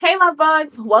Hey, love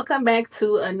bugs. Welcome back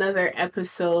to another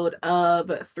episode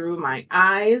of Through My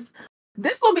Eyes.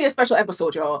 This will be a special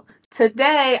episode, y'all.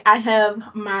 Today, I have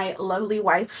my lovely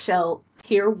wife, Shell,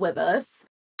 here with us.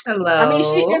 I mean,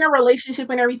 she Hello. in a relationship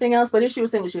and everything else, but if she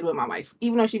was single, she'd with my wife,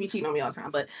 even though she be cheating on me all the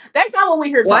time. But that's not what we're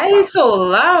here to Why talk are you about. so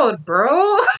loud,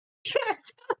 bro?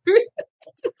 Tell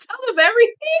him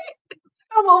everything. That's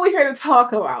not what we're here to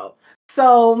talk about.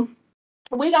 So,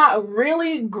 we got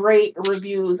really great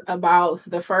reviews about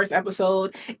the first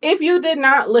episode. If you did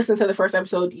not listen to the first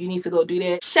episode, you need to go do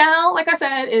that. Shell, like I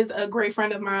said, is a great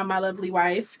friend of mine, my lovely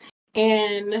wife.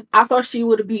 And I thought she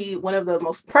would be one of the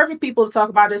most perfect people to talk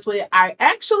about this with. I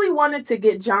actually wanted to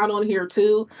get John on here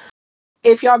too.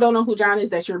 If y'all don't know who John is,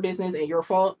 that's your business and your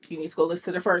fault. You need to go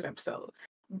listen to the first episode.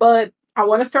 But I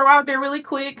want to throw out there really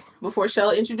quick before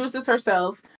Shell introduces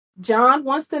herself. John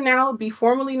wants to now be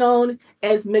formally known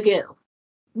as Miguel.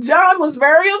 John was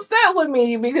very upset with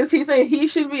me because he said he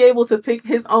should be able to pick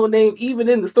his own name even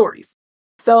in the stories.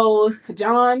 So,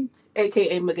 John,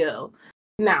 aka Miguel.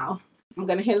 Now, I'm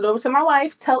going to hand it over to my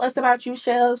wife. Tell us about you,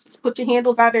 Shells. Put your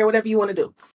handles out there, whatever you want to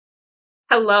do.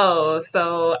 Hello.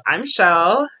 So I'm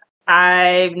Shell.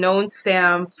 I've known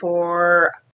Sam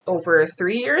for over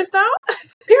 3 years now.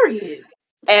 Period.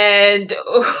 And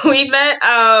we met,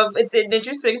 it's an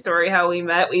interesting story how we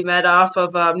met. We met off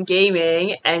of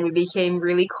gaming and we became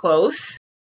really close.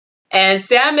 And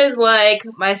Sam is like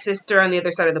my sister on the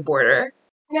other side of the border.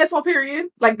 That's my period.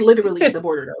 Like, literally, the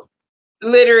border, though.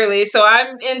 Literally. So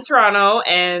I'm in Toronto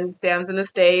and Sam's in the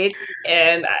States.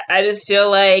 And I just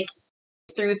feel like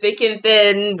through thick and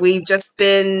thin, we've just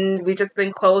been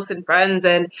close and friends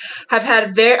and have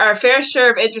had our fair share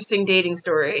of interesting dating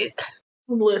stories.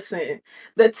 Listen,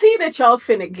 the tea that y'all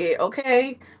finna get,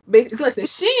 okay? Listen,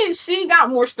 she got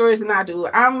more stories than I do.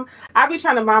 I be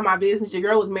trying to mind my business. Your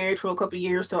girl was married for a couple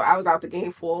years, so I was out the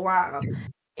game for a while.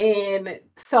 And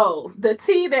so the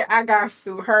tea that I got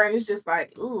through her, and it's just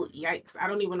like, ooh, yikes. I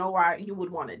don't even know why you would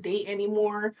want to date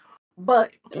anymore.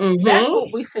 But that's Mm-hmm.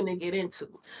 what we finna get into.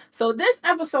 So this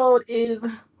episode is,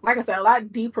 like I said, a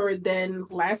lot deeper than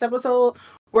last episode.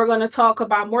 We're gonna talk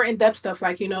about more in-depth stuff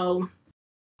like,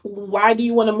 why do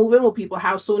you want to move in with people?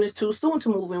 How soon is too soon to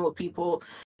move in with people?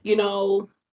 You know,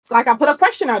 like I put a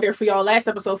question out there for y'all last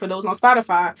episode for those on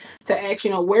Spotify to ask,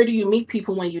 where do you meet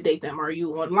people when you date them? Are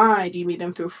you online? Do you meet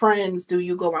them through friends? Do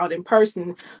you go out in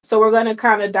person? So we're going to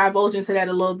kind of divulge into that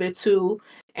a little bit too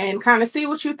and kind of see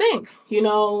what you think.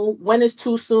 When is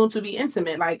too soon to be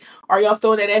intimate? Like, are y'all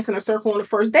throwing that ass in a circle on the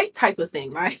first date type of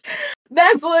thing? Like,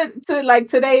 that's what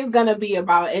today is going to be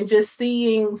about, and just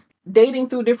seeing dating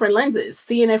through different lenses,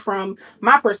 seeing it from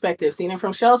my perspective, seeing it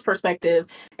from Shell's perspective.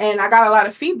 And I got a lot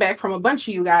of feedback from a bunch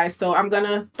of you guys. So I'm going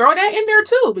to throw that in there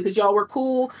too, because y'all were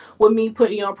cool with me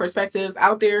putting your perspectives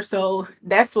out there. So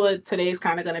that's what today's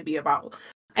kind of going to be about.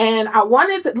 And I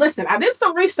wanted to listen, I did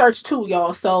some research too,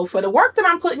 y'all. So for the work that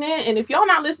I'm putting in, and if y'all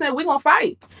not listening, we're going to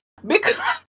fight. Because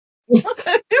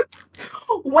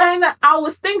when I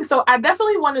was thinking, so I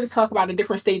definitely wanted to talk about the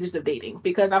different stages of dating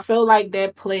because I feel like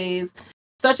that plays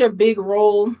such a big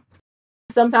role.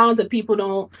 Sometimes that people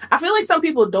don't, I feel like some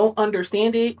people don't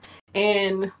understand it,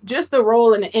 and just the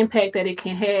role and the impact that it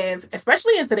can have,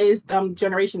 especially in today's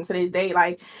generation, today's day.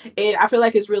 Like, I feel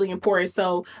like it's really important.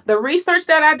 So the research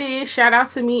that I did, shout out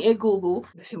to me at Google.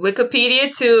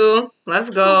 Wikipedia too.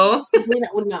 Let's go.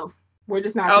 No, we're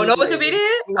just not Oh, going to no do that here.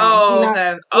 Wikipedia? No, Oh,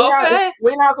 okay. Okay.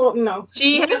 we're not going. No,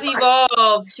 She has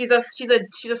evolved. She's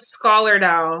a scholar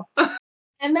now.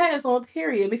 and that is on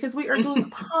period because we are doing a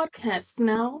podcast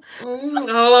now. So,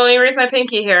 Oh, let me raise my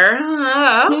pinky here.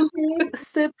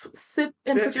 sip, sip,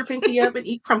 and put your pinky up and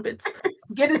eat crumpets.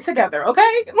 Get it together,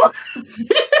 okay?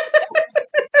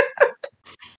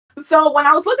 So when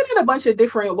I was looking at a bunch of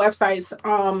different websites,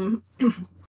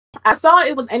 I saw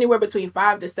it was anywhere between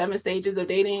 5 to 7 stages of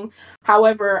dating.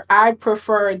 However, I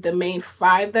preferred the main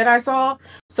five that I saw.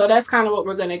 So that's kind of what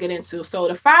we're going to get into. So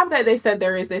the five that they said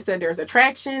there's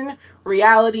attraction,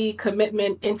 reality,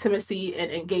 commitment, intimacy,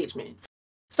 and engagement.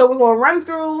 So we're going to run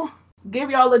through, give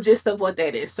y'all a gist of what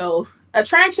that is. So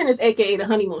attraction is AKA the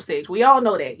honeymoon stage. We all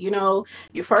know that. You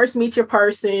first meet your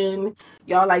person,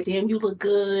 y'all like, damn, you look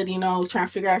good, trying to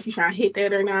figure out if you're trying to hit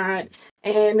that or not.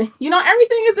 And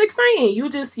everything is exciting. You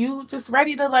just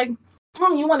ready to like,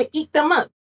 you want to eat them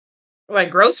up. Like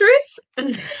groceries?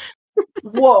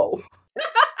 Whoa.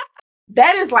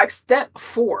 That is like step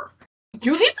 4.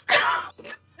 You need to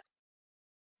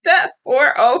Step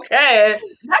 4, okay.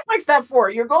 That's like step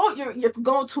 4. You're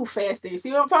going too fast there.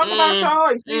 See what I'm talking about,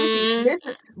 y'all? See what she's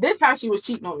Mm. this how she was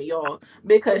cheating on me, y'all.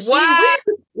 Because Wow.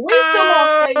 we still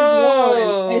on phase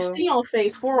 1 and she on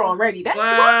phase 4 already. That's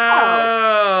wild.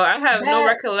 Wow. I have no That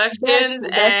recollections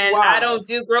that's and I wild. don't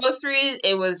do groceries.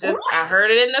 It was just I heard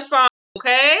it in the song,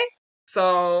 okay?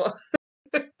 So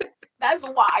That's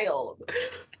wild.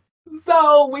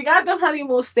 So we got the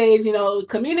honeymoon stage,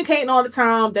 communicating all the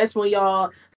time. That's when y'all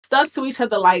stuck to each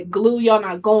other like glue. Y'all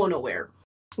not going nowhere.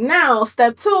 Now,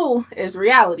 step 2 is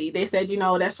reality. They said,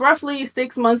 that's roughly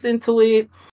 6 months into it.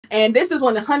 And this is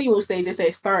when the honeymoon stage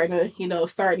is starting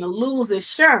to lose its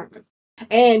shine.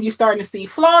 And you're starting to see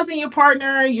flaws in your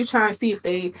partner. You're trying to see if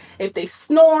they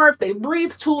snore, if they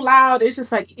breathe too loud. It's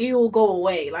just like it'll go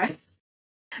away. Like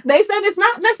they said it's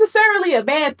not necessarily a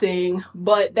bad thing,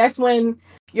 but that's when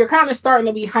you're kind of starting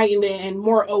to be heightened and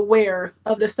more aware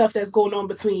of the stuff that's going on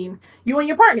between you and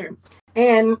your partner.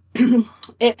 And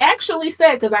it actually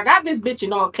said, because I got this bitch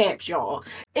in all caps, y'all.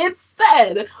 It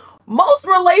said most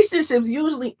relationships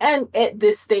usually end at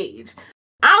this stage.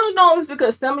 I don't know if it's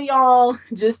because some of y'all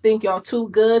just think y'all too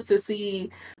good to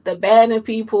see the bad in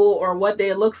people or what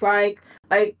they looks like.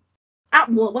 Like, let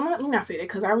me not say that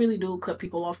because I really do cut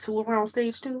people off too around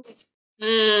stage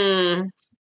 2.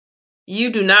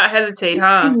 You do not hesitate,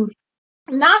 huh?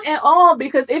 Not at all,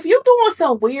 because if you're doing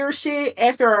some weird shit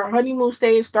after our honeymoon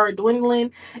stage start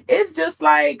dwindling, it's just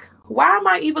like, why am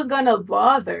I even gonna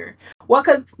bother? Well,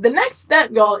 because the next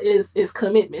step, y'all, is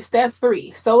commitment. Step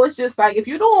 3. So it's just like if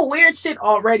you're doing weird shit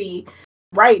already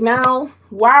right now,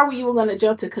 why are we even gonna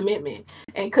jump to commitment?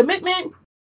 And commitment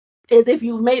is they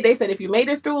said if you made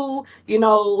it through,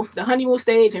 the honeymoon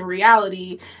stage in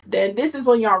reality, then this is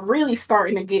when y'all really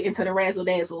starting to get into the razzle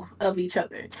dazzle of each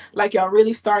other. Like y'all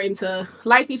really starting to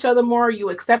like each other more. You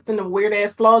accepting the weird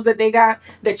ass flaws that they got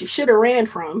that you should have ran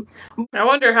from. I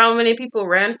wonder how many people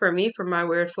ran for me for my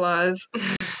weird flaws.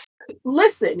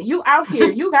 Listen, you out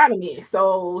here, you got a man.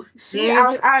 So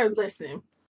I listen.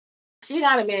 She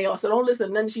got a man, y'all, so don't listen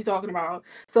to nothing she talking about.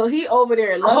 So he over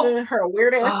there Oh, loving her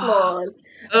weird ass oh, flaws.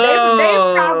 They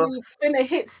oh. probably finna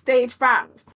hit stage 5.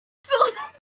 So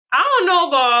I don't know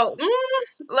about.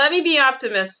 Let me be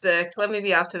optimistic. Let me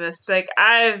be optimistic.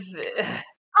 I've been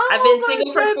oh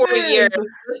single for my 4 years.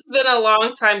 goodness. This has been a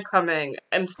long time coming.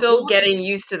 I'm still getting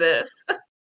used to this.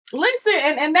 Listen,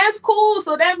 and that's cool.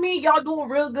 So that means y'all doing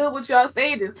real good with y'all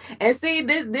stages. And see,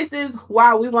 this is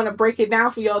why we want to break it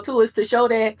down for y'all too, is to show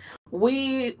that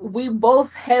we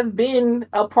both have been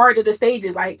a part of the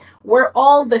stages. Like we're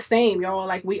all the same, y'all.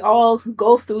 Like we all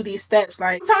go through these steps.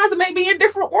 Like sometimes it may be in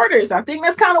different orders. I think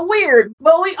that's kind of weird,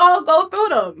 but we all go through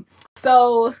them.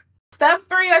 So step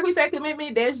 3, like we said,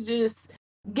 commitment, that's just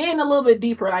getting a little bit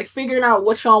deeper, like figuring out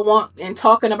what y'all want and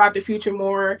talking about the future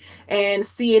more and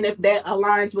seeing if that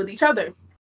aligns with each other.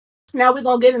 Now we're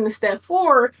gonna get into step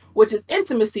 4, which is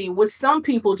intimacy, which some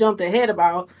people jumped ahead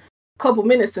about a couple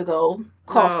minutes ago.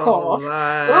 Cough, Oh, cough.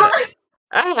 Lord.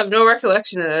 I have no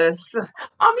recollection of this.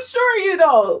 I'm sure you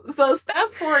know. So step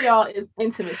 4, y'all, is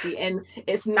intimacy, and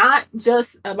it's not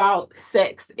just about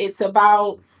sex. It's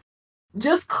about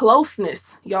just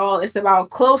closeness, y'all. It's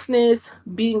about closeness,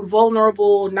 being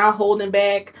vulnerable, not holding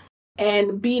back,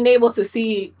 and being able to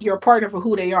see your partner for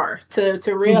who they are, to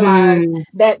realize Mhm.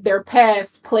 that their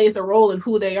past plays a role in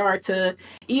who they are, to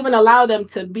even allow them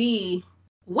to be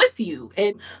with you.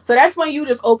 And so that's when you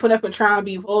just open up and try and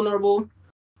be vulnerable.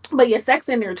 But yeah, sex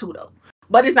in there too though.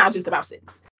 But it's not just about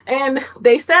sex. And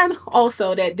they said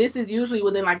also that this is usually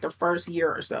within like the first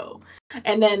year or so.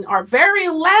 And then our very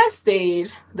last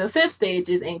stage, the 5th stage,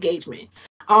 is engagement.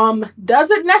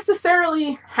 Doesn't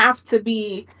necessarily have to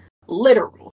be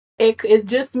literal. It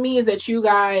just means that you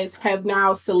guys have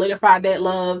now solidified that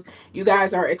love. You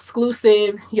guys are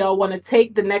exclusive. Y'all want to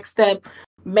take the next step,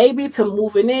 maybe to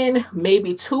moving in,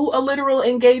 maybe to a literal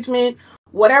engagement.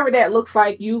 Whatever that looks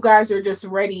like, you guys are just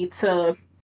ready to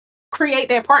create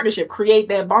that partnership, create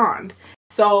that bond.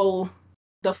 So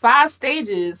the 5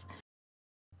 stages,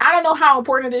 I don't know how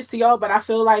important it is to y'all, but I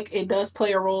feel like it does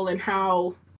play a role in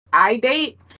how I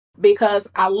date, because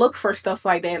I look for stuff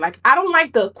like that. Like I don't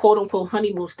like the quote unquote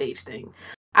honeymoon stage thing.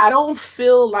 I don't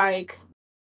feel like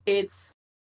it's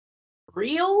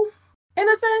real in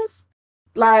a sense.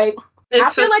 Like I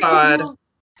It's feel like if facade.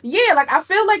 you like I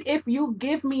feel like if you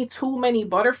give me too many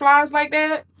butterflies like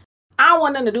that, I don't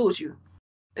want nothing to do with you.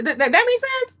 That makes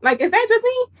sense? Like, is that just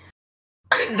me?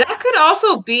 That could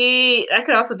also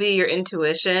be your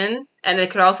intuition, and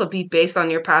it could also be based on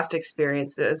your past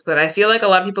experiences. But I feel like a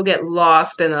lot of people get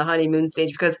lost in the honeymoon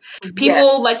stage because people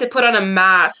Yes. like to put on a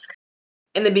mask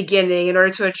in the beginning in order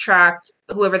to attract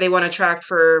whoever they want to attract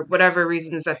for whatever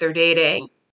reasons that they're dating.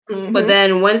 But Mm-hmm.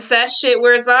 then once that shit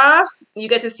wears off, you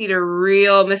get to see the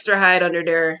real Mr. Hyde under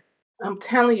there. I'm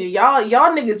telling you, y'all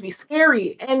niggas be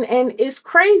scary, and it's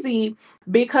crazy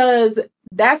because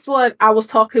that's what I was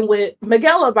talking with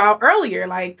Miguel about earlier.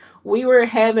 Like we were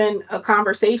having a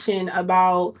conversation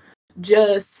about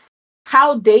just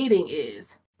how dating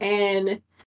is, and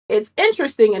it's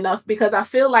interesting enough because I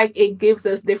feel like it gives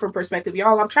us different perspective.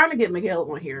 Y'all, I'm trying to get Miguel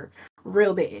on here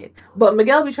real bad, but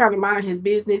Miguel be trying to mind his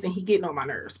business, and he getting on my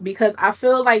nerves because I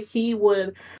feel like he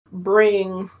would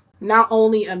bring not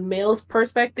only a male's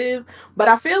perspective, but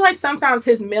I feel like sometimes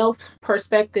his male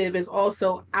perspective is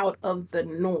also out of the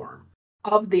norm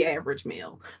of the average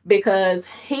male because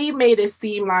he made it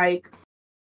seem like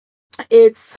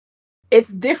it's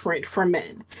it's different for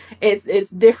men.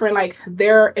 It's different, like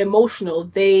they're emotional.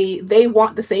 They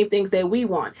want the same things that we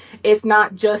want. It's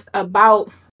not just about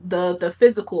the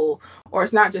physical, or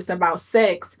it's not just about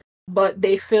sex, but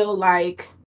they feel like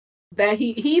that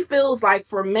he feels like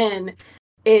for men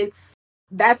it's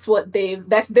that's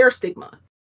their stigma,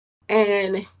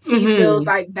 and he feels Mm-hmm.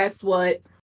 like that's what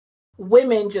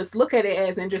women just look at it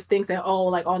as and just thinks that, oh,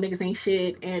 like all niggas ain't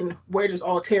shit and we're just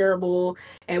all terrible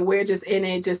and we're just in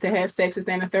it just to have sex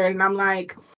and a third. And I'm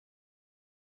like,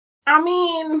 I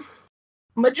mean,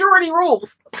 majority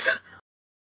rules.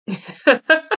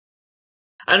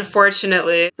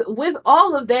 Unfortunately. With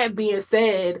all of that being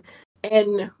said,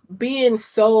 and being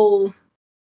so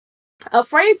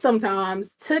afraid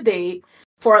sometimes to date,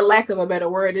 for a lack of a better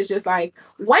word, it's just like,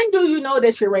 when do you know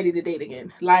that you're ready to date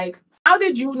again? Like, how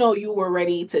did you know you were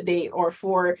ready to date or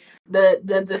for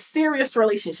the serious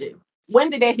relationship? When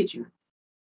did that hit you?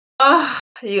 Oh,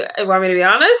 you want me to be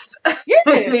honest?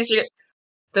 Let Yeah. me see.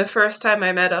 The first time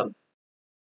I met him.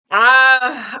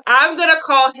 I'm gonna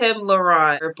call him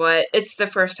Laurent, but it's the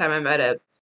first time I met him.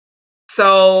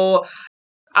 So,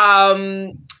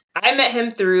 um, I met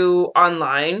him through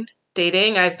online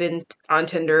dating. I've been on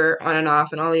Tinder on and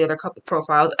off and all the other couple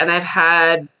profiles, and I've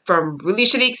had from really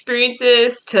shitty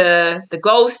experiences to the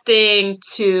ghosting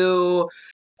to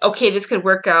okay, this could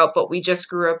work out, but we just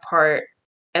grew apart,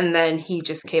 and then he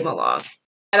just came along.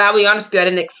 And I'll be honest with you, I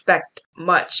didn't expect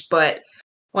much, but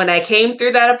when I came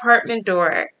through that apartment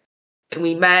door and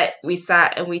we met, we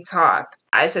sat and we talked,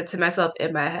 I said to myself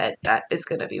in my head, that is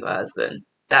going to be my husband.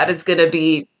 That is going to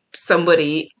be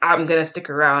somebody I'm going to stick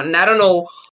around. And I don't know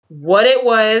what it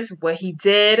was, what he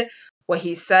did, what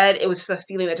he said. It was just a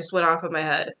feeling that just went off of my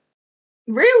head.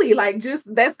 Really? Like,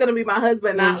 just that's gonna be my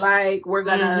husband, not Mm. like we're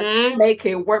gonna Mm-hmm. make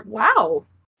it work. Wow.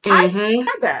 I Mm-hmm.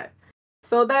 had that.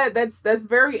 So that's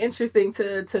very interesting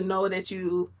to know that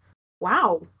you,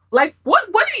 wow. Like, what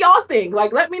do y'all think?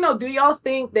 Like, let me know. Do y'all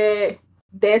think that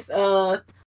that's a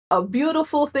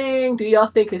beautiful thing? Do y'all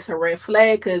think it's a red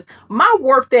flag? Because my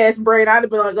warped ass brain, I'd have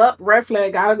been like, up, red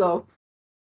flag, gotta go.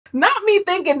 Not me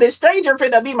thinking the stranger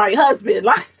finna be my husband.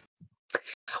 Like,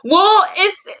 Well,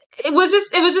 it was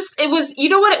you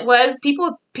know what it was?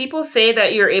 People say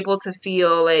that you're able to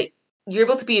feel like you're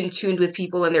able to be in tune with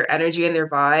people and their energy and their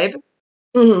vibe.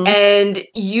 mm-hmm, And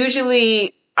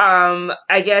usually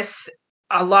I guess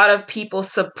a lot of people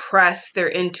suppress their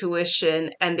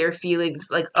intuition and their feelings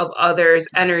like of others'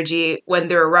 energy when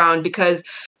they're around because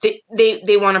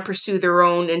they want to pursue their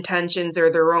own intentions or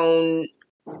their own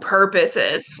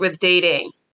purposes with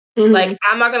dating. mm-hmm, Like,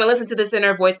 I'm not gonna listen to this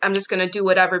inner voice. I'm just gonna do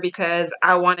whatever because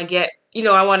I want to get,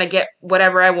 I want to get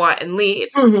whatever I want and leave.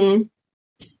 mm-hmm.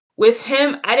 With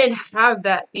him, I didn't have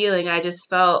that feeling. I just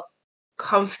felt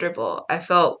comfortable. I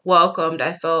felt welcomed.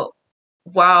 I felt,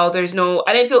 wow, I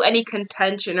didn't feel any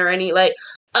contention or any like,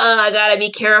 I gotta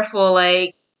be careful.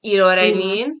 Like, you know what I Mm-hmm.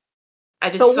 mean? I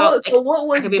just felt like So what I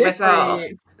was could be myself.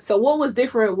 different? So what was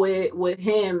different with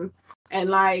him and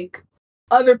like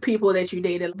other people that you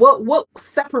dated? What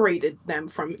separated them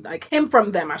from, like, him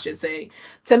from them, I should say,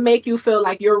 to make you feel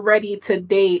like you're ready to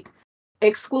date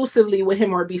exclusively with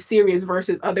him or be serious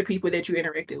versus other people that you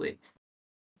interacted with?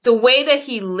 The way that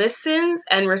he listens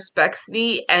and respects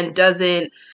me and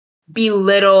doesn't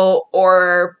belittle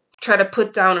or try to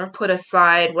put down or put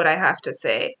aside what I have to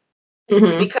say.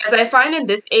 Mm-hmm. Because I find in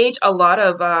this age a lot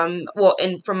of well,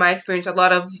 and from my experience, a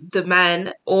lot of the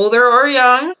men, older or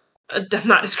young, I'm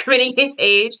not discriminating against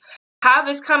age, have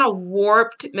this kind of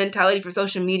warped mentality for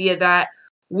social media that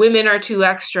women are too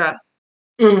extra.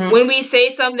 Mm-hmm. When we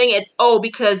say something, it's oh,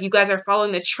 because you guys are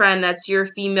following the trend, that's your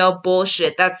female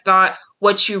bullshit. That's not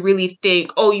what you really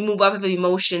think. Oh, you move off of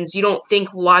emotions. You don't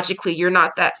think logically. You're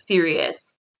not that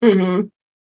serious. Mm-hmm.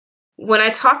 When I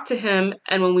talk to him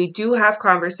and when we do have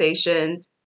conversations,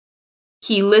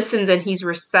 he listens and he's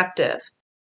receptive.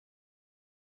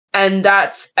 And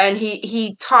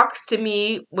he talks to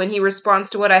me when he responds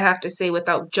to what I have to say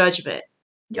without judgment.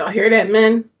 Y'all hear that,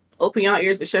 men? Open your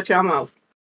ears and shut your mouth.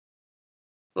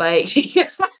 Like he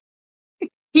has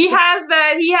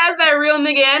that real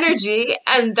nigga energy,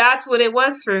 and that's what it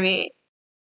was for me.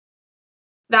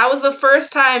 That was the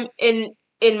first time in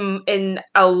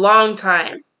a long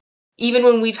time, even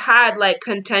when we've had like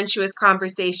contentious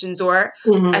conversations, or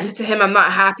I said to him, I'm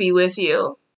not happy with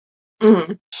you.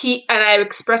 I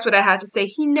expressed what I had to say.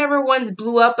 He never once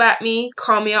blew up at me,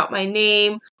 called me out my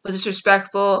name, was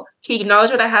disrespectful. He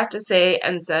acknowledged what I had to say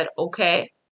and said, okay,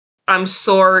 I'm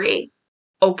sorry.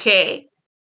 Okay,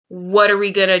 what are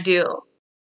we gonna do?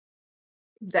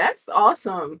 That's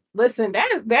awesome. Listen,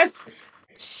 that's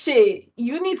shit.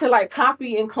 You need to like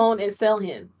copy and clone and sell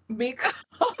him because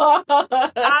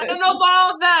I don't know about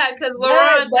all that, because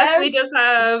Laurent definitely does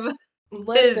have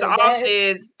his off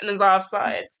days and his off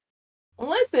sides.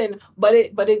 Listen, but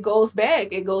it goes back.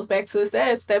 It goes back to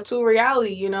that step 2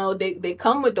 reality. You know, they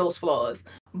come with those flaws,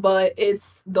 but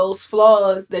it's those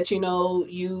flaws that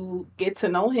you get to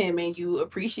know him and you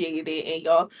appreciate it,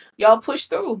 and y'all push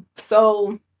through.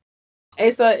 So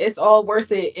it's all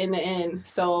worth it in the end.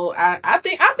 So I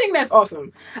think that's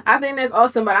awesome. I think that's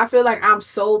awesome, but I feel like I'm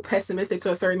so pessimistic to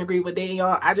a certain degree with dating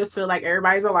y'all. I just feel like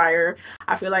everybody's a liar.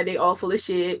 I feel like they all full of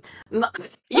shit. You have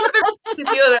to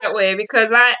feel that way,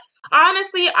 because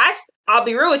I'll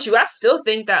be real with you, I still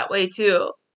think that way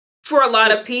too for a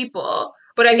lot of people.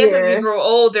 But I guess as we grow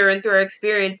older and through our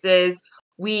experiences,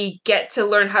 we get to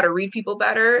learn how to read people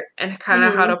better and kind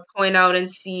of how to point out and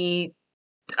see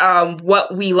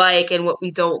what we like and what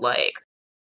we don't like.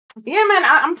 Yeah, man,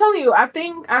 I'm telling you, I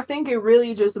think it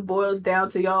really just boils down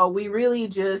to y'all. We really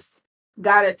just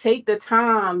gotta take the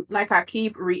time, like I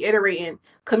keep reiterating,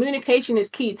 communication is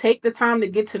key. Take the time to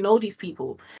get to know these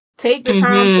people. Take the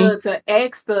time to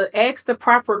ask the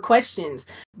proper questions.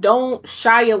 Don't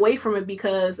shy away from it,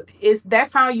 because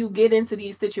that's how you get into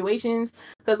these situations.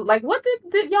 Because like, what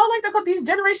did y'all like to call these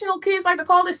generational kids like to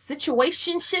call this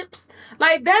situationships?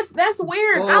 Like that's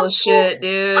weird. Bullshit,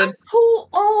 dude. I'm too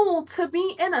old to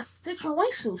be in a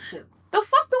situationship. The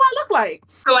fuck do I look like?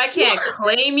 So I can't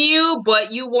claim you,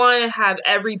 but you want to have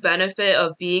every benefit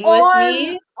of being with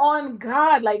me? On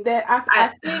God, like that. I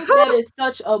think that is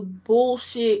such a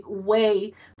bullshit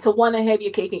way to want to have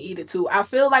your cake and eat it too. I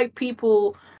feel like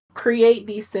people create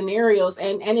these scenarios,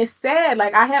 and it's sad.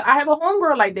 Like I have a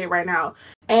homegirl like that right now,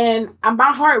 and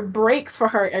my heart breaks for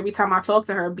her every time I talk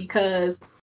to her, because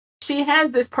she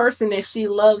has this person that she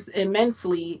loves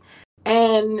immensely,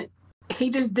 and he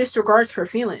just disregards her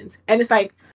feelings. And it's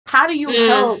like, how do you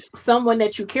help someone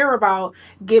that you care about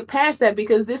get past that?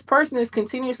 Because this person is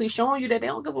continuously showing you that they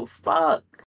don't give a fuck.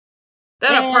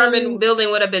 That apartment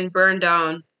building would have been burned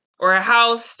down. Or a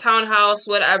house, townhouse,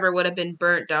 whatever would have been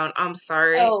burnt down. I'm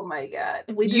sorry. Oh my God.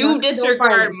 You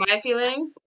disregard my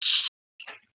feelings?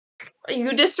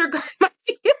 You disregard my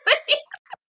feelings?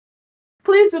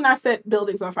 Please do not set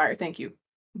buildings on fire. Thank you.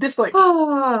 Disclaimer.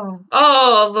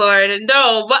 Oh Lord,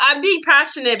 no. But I'm being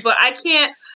passionate, but I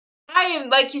can't. I am,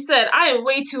 like you said, I am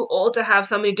way too old to have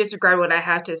somebody disregard what I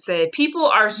have to say. People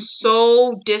are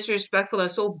so disrespectful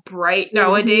and so bright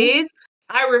nowadays.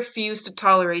 I refuse to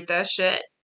tolerate that shit.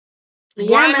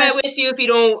 Yeah, why am I with you if you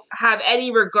don't have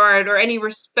any regard or any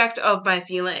respect of my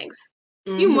feelings?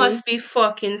 You must be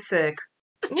fucking sick.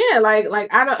 Yeah, like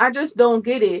I just don't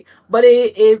get it. But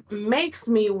it makes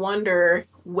me wonder,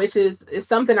 which is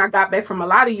something I got back from a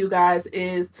lot of you guys,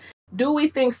 is do we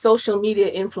think social media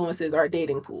influences our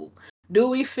dating pool? Do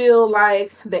we feel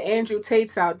like the Andrew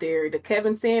Tates out there, the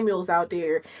Kevin Samuels out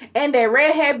there, and that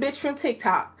redhead bitch from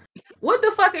TikTok? What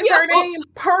the fuck is her name?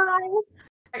 Pearl?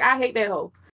 Like, I hate that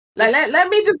hoe. Like let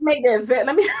me just make that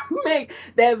let me make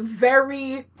that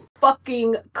very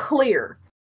fucking clear.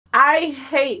 I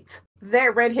hate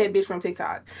that redhead bitch from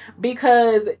TikTok,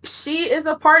 because she is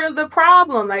a part of the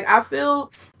problem. Like, I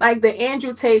feel like the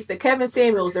Andrew Tates, the Kevin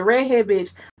Samuels, the redhead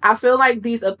bitch, I feel like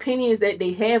these opinions that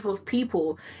they have of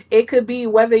people, it could be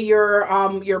whether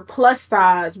you're plus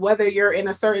size, whether you're in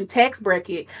a certain tax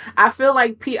bracket. I feel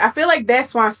like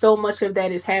that's why so much of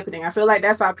that is happening. I feel like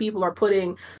that's why people are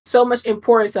putting so much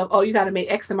importance of, oh, you got to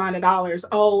make X amount of dollars.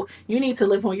 Oh, you need to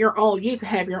live on your own. You need to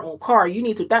have your own car. You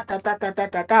need to dot dot dot dot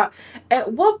dot dot dot.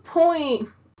 At what point?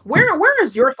 Where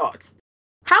is your thoughts?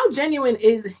 How genuine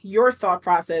is your thought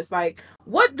process? Like,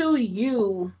 what do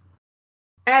you,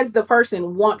 as the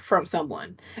person, want from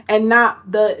someone, and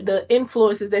not the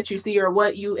influences that you see or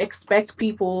what you expect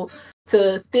people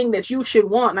to think that you should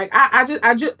want? Like,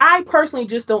 I personally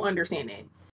just don't understand it.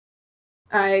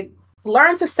 Like,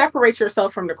 learn to separate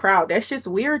yourself from the crowd. That's just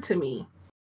weird to me.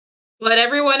 But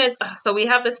everyone is so we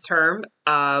have this term,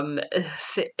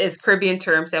 it's Caribbean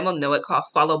term, Sam will know it, called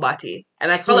follow bati.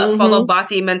 And I call it follow Mm-hmm.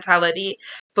 bati mentality.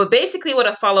 But basically what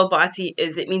a follow bati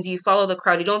is, it means you follow the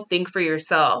crowd, you don't think for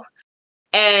yourself.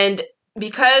 And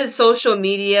because social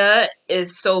media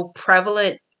is so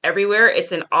prevalent everywhere,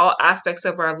 it's in all aspects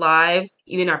of our lives,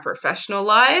 even our professional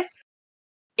lives,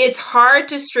 it's hard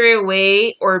to stray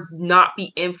away or not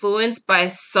be influenced by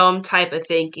some type of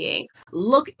thinking.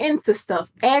 Look into stuff,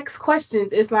 ask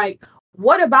questions. It's like,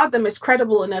 what about them is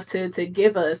credible enough to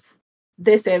give us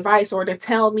this advice or to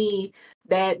tell me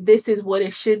that this is what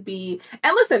it should be?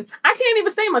 And listen, I can't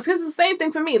even say much because it's the same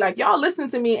thing for me. Like, y'all listen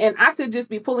to me and I could just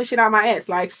be pulling shit out my ass.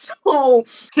 Like, so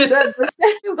the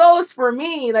same goes for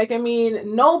me. Like, I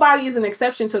mean, nobody is an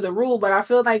exception to the rule, but I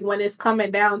feel like when it's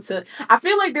coming down to, I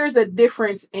feel like there's a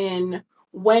difference in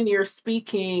when you're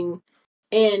speaking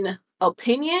in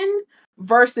opinion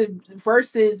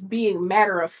versus being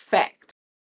matter of fact.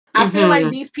 I feel like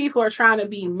Mhm. these people are trying to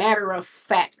be matter of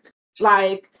fact.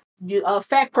 Like, a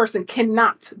fact person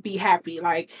cannot be happy.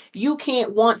 Like, you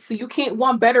can't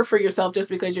want better for yourself just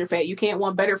because you're fat. You can't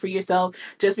want better for yourself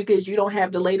just because you don't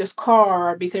have the latest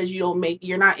car, because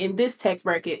you're not in this tax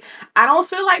bracket. I don't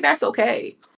feel like that's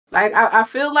okay. Like, I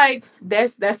feel like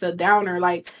that's a downer.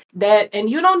 Like that, and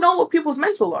you don't know what people's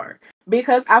mental are.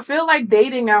 Because I feel like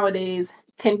dating nowadays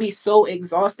can be so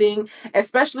exhausting,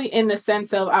 especially in the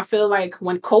sense of, I feel like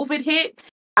when COVID hit,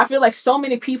 I feel like so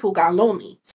many people got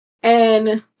lonely.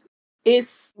 And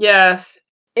it's Yes.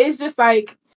 it's just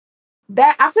like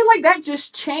that. I feel like that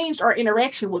just changed our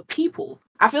interaction with people.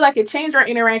 I feel like it changed our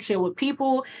interaction with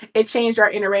people. It changed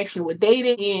our interaction with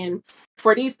dating. And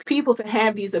for these people to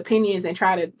have these opinions and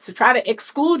try to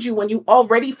exclude you when you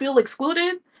already feel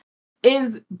excluded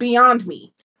is beyond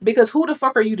me. Because who the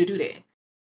fuck are you to do that?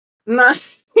 Not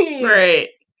Right.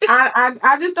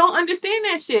 I just don't understand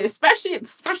that shit, especially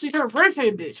the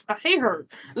redhead bitch. I hate her.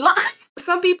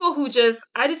 Some people who just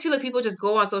I just feel like people just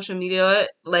go on social media,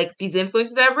 like these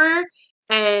influencers ever,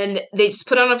 and they just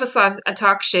put on a facade and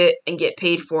talk shit and get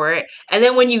paid for it. And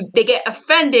then when they get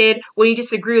offended when you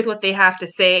disagree with what they have to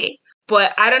say.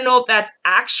 But I don't know if that's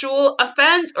actual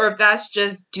offense or if that's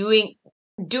just doing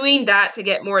that to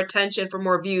get more attention, for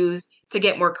more views, to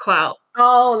get more clout.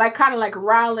 Oh, like kind of like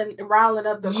riling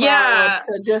up the crowd Yeah.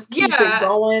 to just keep it Yeah.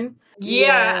 going. Yeah.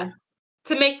 Yeah,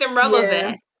 To make them yeah.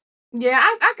 relevant. Yeah,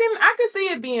 I can see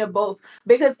it being both,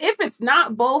 because if it's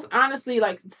not both, honestly,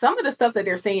 like some of the stuff that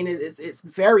they're saying is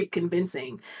very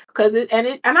convincing, because and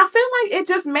I feel like it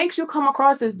just makes you come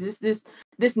across as this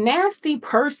nasty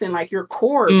person, like your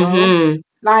core, bro. Mhm.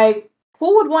 Like,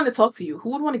 who would want to talk to you? Who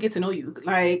would want to get to know you?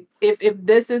 Like, if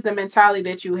this is the mentality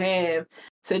that you have,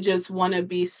 to just want to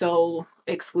be so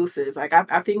exclusive, like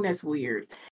I think that's weird.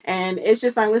 And it's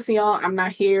just like, listen, y'all, I'm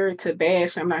not here to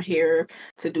bash. I'm not here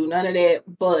to do none of that.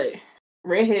 But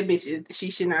redhead bitches,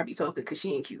 she should not be talking because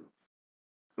she ain't cute.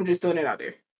 I'm just throwing it out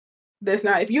there. That's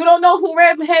not, if you don't know who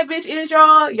redhead bitch is,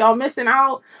 y'all missing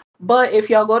out. But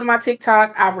if y'all go to my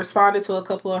TikTok, I've responded to a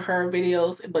couple of her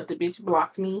videos, but the bitch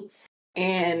blocked me.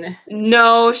 And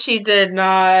No, she did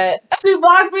not. she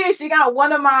blocked me and she got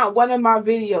one of my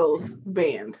videos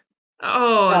banned.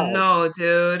 Oh So no,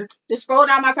 dude. just scroll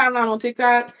down my timeline on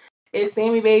TikTok. It's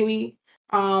Sammy Baby.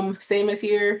 Same as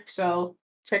here. So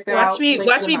check that out. Link in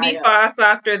Watch the me be bio. fast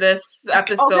after this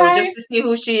episode just Okay. to see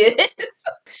who she is.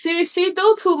 She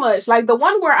do too much. Like the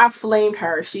one where I flamed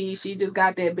her, she just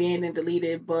got that banned and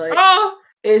deleted. But Oh,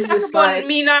 it's talk just about like,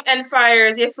 me not end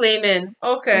fires, you flaming.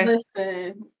 Okay.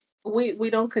 listen, we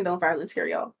don't condone violence here,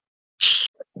 y'all.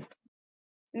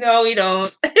 No, we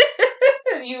don't.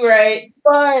 You right.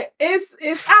 But it's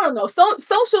I don't know. So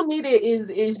social media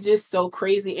is just so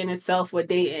crazy in itself with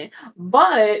dating.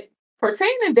 But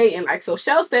pertaining to dating, like, so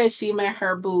Shell says she met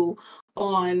her boo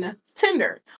on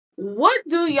Tinder. What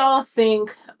do y'all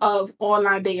think of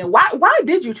online dating? Why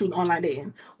did you choose online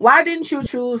dating? Why didn't you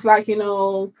choose, like,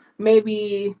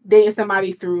 maybe dating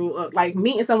somebody through, like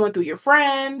meeting someone through your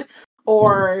friend,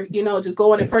 or just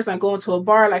going in person, like going to a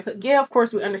bar? Like, yeah, of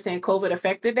course we understand COVID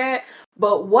affected that,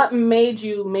 but what made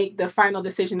you make the final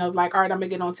decision of, like, all right, I'm gonna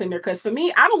get on Tinder? Because for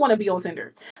me, I don't want to be on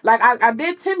Tinder. Like, I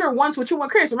did Tinder once with you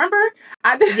and Chris. Remember?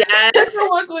 I did Yes. Tinder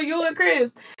once with you and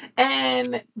Chris,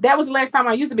 and that was the last time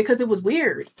I used it because it was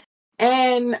weird.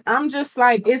 And I'm just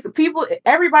like, it's people,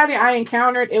 everybody I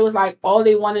encountered, it was like all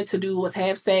they wanted to do was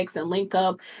have sex and link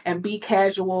up and be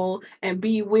casual and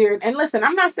be weird. And listen,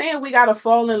 I'm not saying we gotta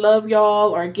fall in love,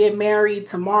 y'all, or get married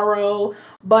tomorrow,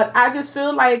 but I just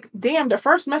feel like, damn, the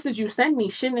first message you send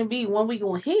me shouldn't be when we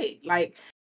gonna hit. Like,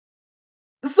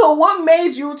 so what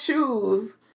made you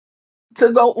choose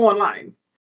to go online?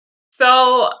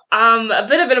 So, a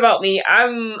bit about me.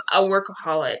 I'm a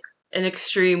workaholic, an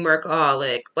extreme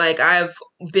workaholic. Like I've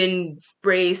been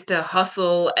raised to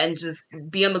hustle and just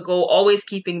be on the go, always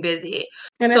keeping busy.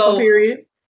 And that's on So, period.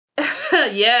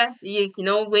 yeah, you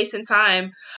know, wasting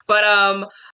time. But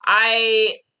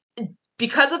I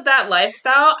because of that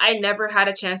lifestyle, I never had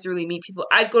a chance to really meet people.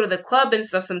 I'd go to the club and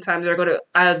stuff sometimes, or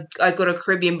I go to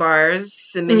Caribbean bars,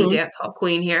 the mini Mm-hmm. dance hall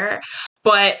queen here.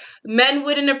 But men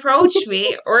wouldn't approach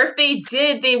me, or if they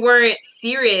did, they weren't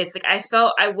serious. Like I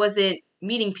felt I wasn't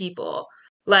meeting people.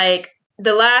 Like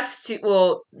the last two,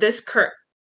 well, this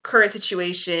current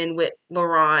situation with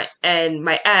Laurent and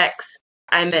my ex,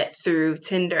 I met through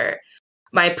Tinder.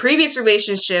 My previous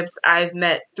relationships I've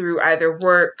met through either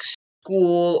work,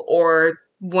 school, or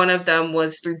one of them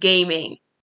was through gaming.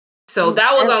 So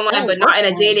that was online, That but not work in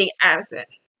a one. dating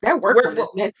aspect. That work Work, one is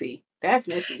messy. That's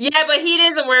messy. yeah, but he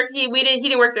doesn't work. He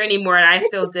didn't work there anymore, and I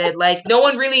still did. Like no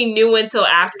one really knew until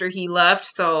after he left.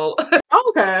 So Okay,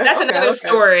 that's okay, another okay.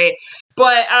 story.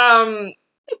 But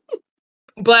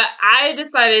but I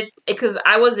decided because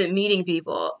I wasn't meeting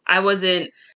people. I wasn't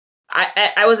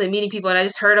meeting people, and I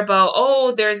just heard about,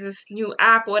 oh, there's this new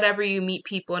app, whatever, you meet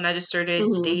people, and I just started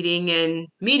Mm-hmm. dating and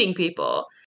meeting people.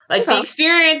 Like the Okay.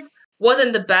 experience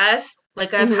wasn't the best.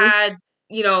 Like I've Mm-hmm. had,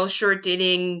 you know, short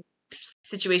dating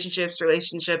situationships,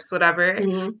 relationships, whatever,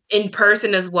 Mm-hmm. in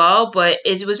person as well, but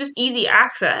it was just easy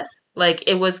access. Like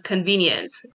it was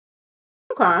convenience.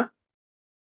 Okay.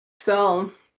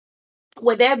 So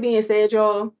with that being said,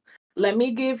 y'all, let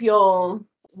me give y'all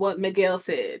what Miguel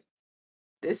said.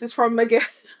 This is from Miguel.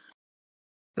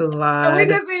 And we Lord.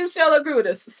 can see if she'll agree with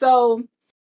us. So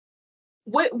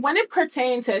when it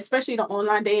pertains to especially the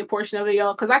online dating portion of it,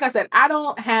 y'all, because like I said, I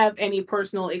don't have any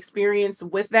personal experience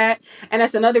with that, and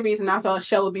that's another reason I thought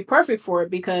Shell would be perfect for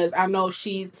it, because I know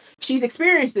she's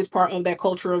experienced this part of that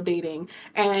culture of dating,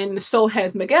 and so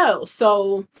has Miguel.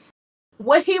 So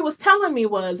what he was telling me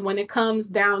was, when it comes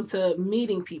down to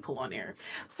meeting people on there,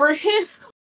 for him,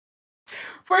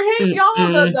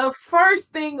 y'all, Mm-mm. the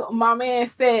first thing my man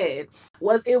said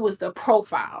was it was the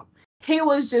profile. He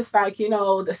was just like,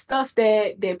 the stuff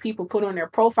that people put on their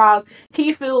profiles.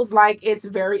 He feels like it's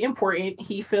very important.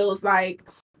 He feels like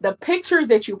the pictures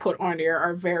that you put on there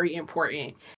are very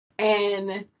important.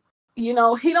 And he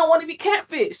don't want to be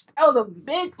catfished. That was a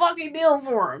big fucking deal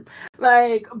for him.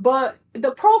 Like, but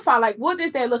the profile, like, what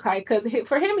does that look like? Because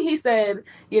for him, he said,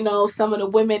 some of the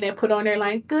women that put on there,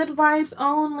 like, good vibes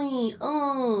only.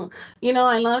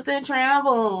 I love to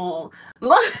travel.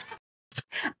 Look,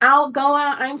 I'll go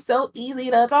out. I'm so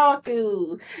easy to talk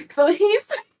to. So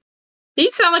he's You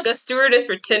sound like a stewardess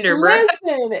for Tinder, bruh.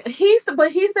 listen. He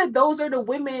said those are the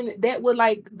women that would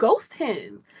like ghost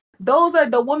him. Those are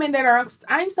the women that are,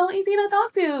 I'm so easy to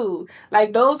talk to.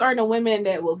 Like, those are the women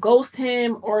that will ghost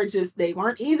him, or just they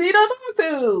weren't easy to talk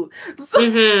to. So,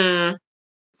 Mm-hmm.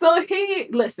 so he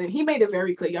made it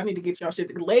very clear. Y'all need to get y'all shit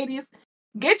together. Ladies,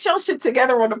 get your shit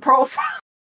together on the profile.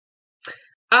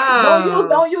 Oh.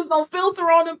 Don't use no filter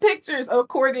on the pictures,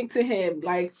 according to him.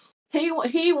 Like,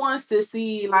 he wants to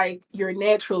see like your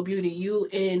natural beauty. You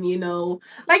and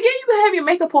like, yeah, you can have your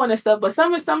makeup on and stuff, but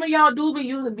some of y'all do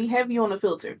be heavy on the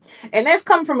filter. And that's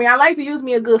coming from me. I like to use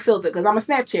me a good filter because I'm a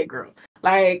Snapchat girl.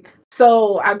 Like,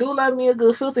 so I do love me a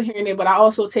good filter here and there, but I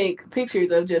also take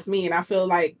pictures of just me, and I feel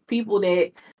like people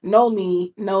that know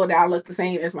me know that I look the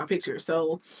same as my picture.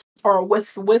 So, or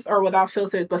with or without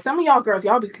filters. But some of y'all girls,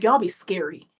 y'all be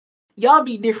scary. Y'all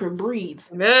be different breeds.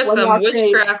 There's When some y'all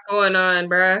say, witchcraft going on,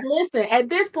 bruh. listen, at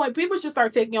this point, people should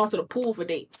start taking y'all to the pool for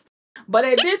dates. But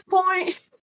at this point,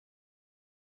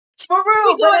 for We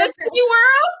real, going to City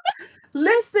World?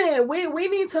 listen, we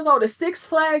need to go to Six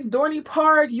Flags, Dorney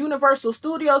Park, Universal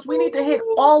Studios. We need to hit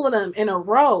all of them in a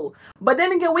row. But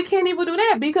then again, we can't even do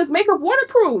that because makeup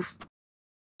waterproof.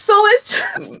 So it's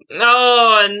just,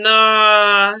 Oh,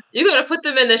 no. You gotta put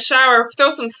them in the shower,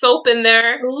 throw some soap in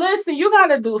there. listen, you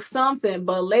gotta do something.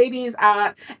 But ladies,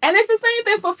 and it's the same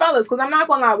thing for fellas, because I'm not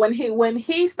gonna lie, when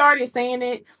he started saying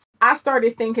it, I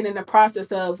started thinking in the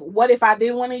process of, what if I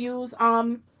did want to use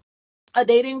a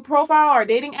dating profile or a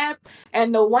dating app.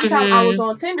 And the one time I was Mm-hmm.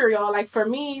 on Tinder, y'all, like, for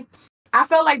me, I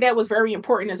felt like that was very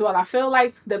important as well. I feel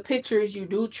like the pictures you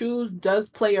do choose does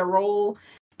play a role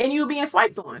in you being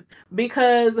swiped on.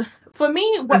 Because for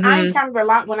me, what I Mm-hmm. encountered a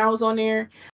lot when I was on there,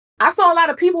 I saw a lot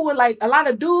of people with, like, a lot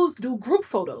of dudes do group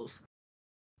photos.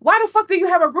 Why the fuck do you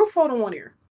have a group photo on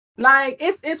here? Like,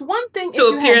 it's one thing To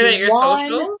if you have appear that you're one.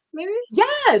 social, maybe?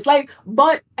 Yes, like,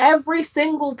 but every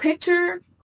single picture,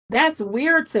 that's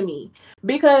weird to me,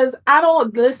 because I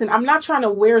don't listen. I'm not trying to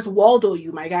Where's Waldo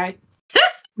you, my guy.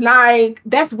 Like,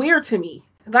 that's weird to me.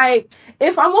 Like,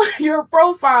 if I'm on your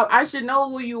profile, I should know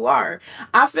who you are.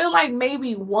 I feel like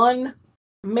listen,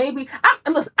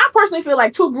 I personally feel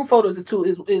like 2 group photos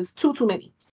is too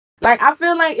many. Like, I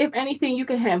feel like if anything, you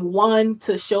can have 1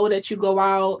 to show that you go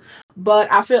out.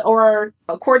 But I feel, or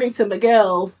according to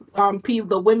Miguel,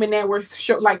 the women that were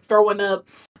like throwing up,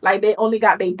 like they only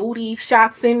got their booty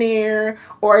shots in there,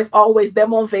 or it's always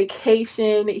them on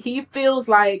vacation. He feels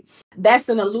like that's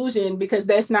an illusion because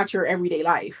that's not your everyday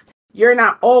life. You're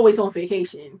not always on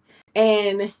vacation,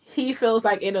 and he feels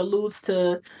like it alludes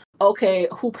to, okay,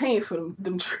 who paying for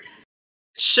them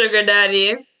Sugar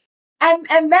daddy,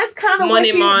 and that's kind of what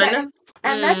money man.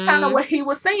 and that's kind of what he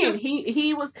was saying.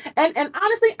 He was, and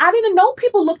honestly, I didn't know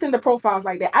people looked into profiles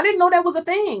like that. I didn't know that was a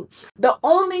thing. The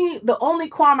only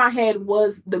qualm I had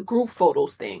was the group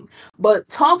photos thing. But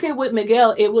talking with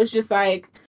Miguel, it was just like,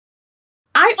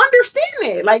 I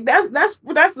understand it. Like,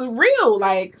 that's real.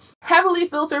 Like, heavily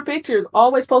filtered pictures,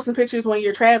 always posting pictures when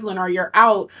you're traveling or you're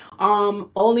out.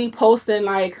 Only posting,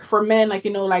 like, for men, like,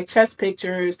 like chest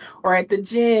pictures, or at the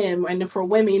gym, and then for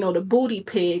women, the booty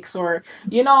pics, or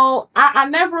I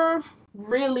never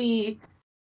really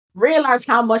realized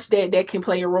how much that can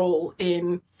play a role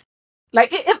in,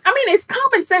 like, I mean, it's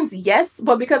common sense, yes,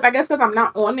 but because I'm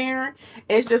not on there,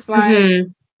 it's just like,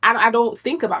 Mm-hmm. I don't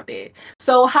think about that.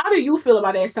 So how do you feel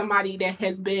about it as somebody that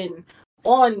has been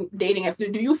on dating apps?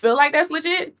 Do you feel like that's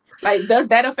legit? Like, does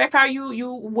that affect how you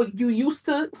used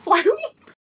to swipe?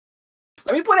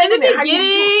 Let me put In that in there. the How you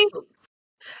used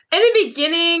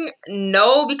beginning, to?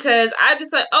 no, because I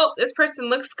just like, oh, this person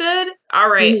looks good.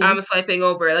 All right, Mm-hmm. I'm swiping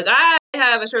over. Like, I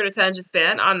have a short attention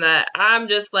span on that. I'm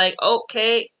just like,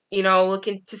 okay,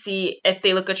 looking to see if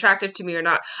they look attractive to me or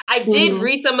not. I did Mm-hmm.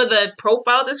 read some of the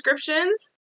profile descriptions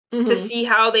to Mm-hmm. see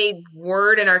how they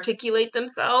word and articulate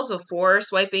themselves before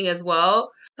swiping as well.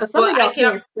 Some But of I y'all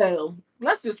can can't spell.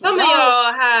 Let's just some of y'all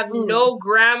y'all have mm, no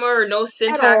grammar, no at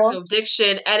syntax, all, no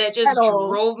diction, and it at just all.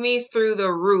 drove me through the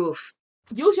roof.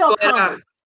 Use your But commas.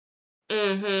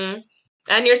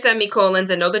 and your semicolons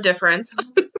and know the difference.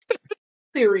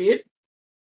 Period.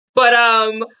 But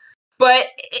but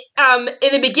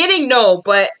in the beginning, no.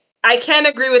 But I can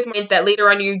agree with Mike that later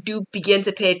on you do begin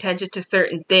to pay attention to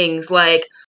certain things, like,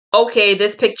 okay,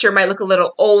 this picture might look a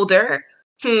little older.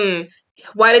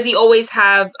 Why does he always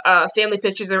have family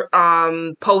pictures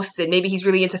posted? Maybe he's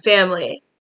really into family.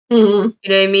 Mm-hmm. You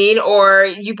know what I mean? Or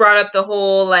you brought up the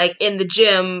whole, like, in the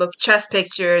gym of chest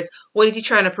pictures. What is he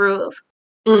trying to prove?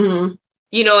 Mm-hmm.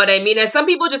 You know what I mean? And some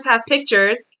people just have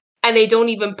pictures and they don't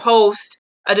even post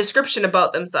a description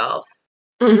about themselves.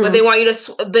 But they Mm-hmm. want you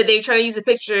to, but they try to use the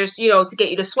pictures, to get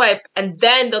you to swipe, and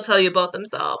then they'll tell you about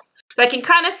themselves. So I can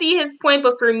kind of see his point,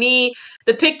 but for me,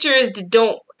 the pictures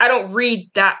I don't read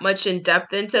that much in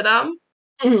depth into them.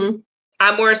 Mm-hmm.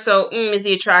 I'm more so, is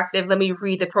he attractive? Let me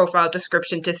read the profile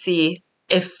description to see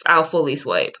if I'll fully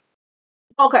swipe.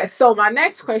 Okay, so my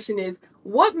next question is,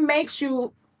 what makes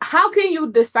you, how can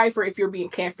you decipher if you're being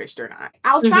catfished or not?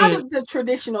 Outside Hmm. of the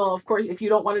traditional, of course, if you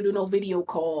don't want to do no video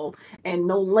call and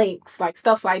no links, like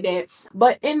stuff like that.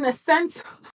 But in the sense,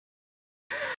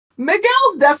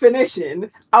 Miguel's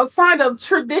definition, outside of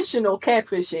traditional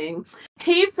catfishing,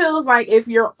 he feels like if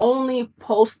you're only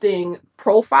posting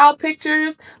profile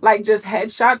pictures, like just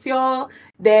headshots, y'all,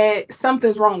 that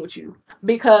something's wrong with you.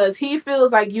 Because he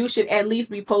feels like you should at least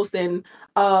be posting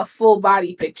a full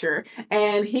body picture.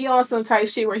 And he on some type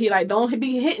shit where he like, don't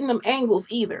be hitting them angles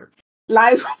either.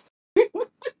 Like,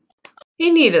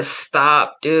 You need to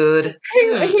stop, dude.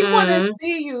 he want to Mm-mm.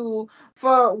 see you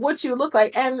for what you look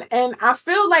like, and I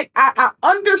feel like I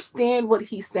understand what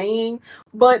he's saying,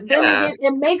 but then Yeah. again,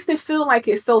 it makes it feel like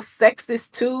it's so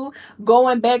sexist too,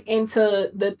 going back into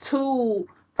the two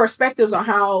perspectives on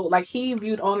how, like, he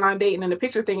viewed online dating and the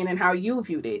picture thing, and then how you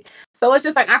viewed it. So it's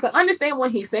just like, I can understand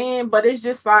what he's saying, but it's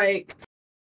just like,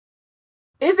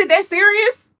 is it that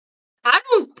serious? I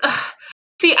don't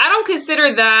see. I don't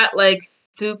consider that like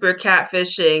super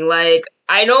catfishing. Like,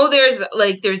 I know there's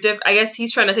different. I guess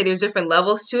he's trying to say there's different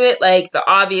levels to it. Like the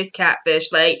obvious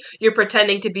catfish, like you're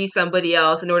pretending to be somebody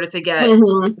else in order to get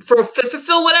Mm-hmm.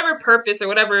 fulfill whatever purpose or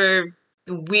whatever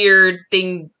weird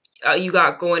thing you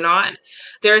got going on.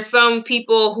 There's some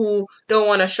people who don't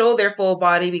want to show their full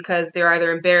body because they're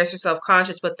either embarrassed or self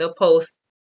conscious, but they'll post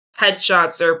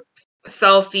headshots or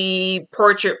selfie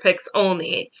portrait pics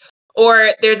only.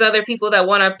 Or there's other people that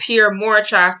want to appear more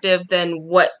attractive than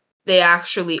what they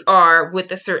actually are with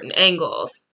the certain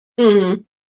angles. Mm-hmm.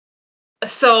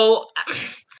 So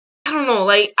I don't know.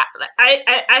 Like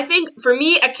I think for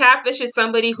me, a catfish is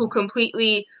somebody who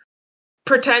completely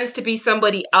pretends to be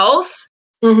somebody else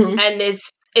Mm-hmm. and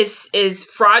is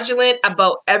fraudulent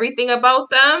about everything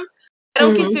about them. I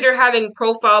don't Mhm. consider having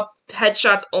profile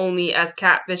headshots only as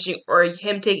catfishing or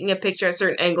him taking a picture at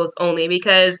certain angles only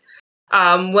because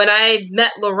when I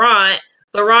met Laurent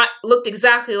looked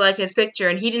exactly like his picture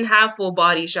and he didn't have full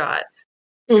body shots.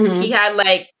 He Mhm. had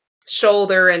like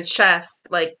shoulder and chest,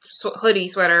 like hoodie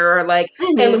sweater, or like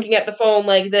him Mhm. looking at the phone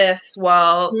like this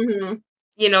while, Mhm.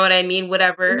 you know what I mean,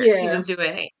 whatever he Yeah. was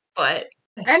doing. But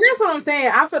And that's what I'm saying.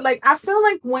 I feel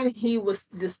like when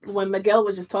Miguel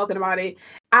was just talking about it,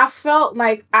 I felt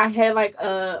like I had like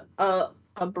a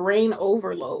brain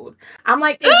overload. I'm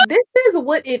like, if this is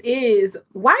what it is,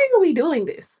 why are we doing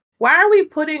this? Why are we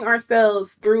putting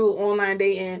ourselves through online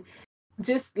dating?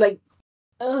 Just like,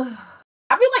 ugh.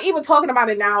 I feel like even talking about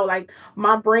it now, like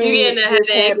my you're brain getting a just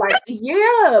had headache. like,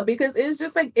 yeah, because it's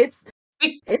just like it's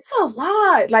a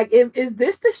lot. Like, if is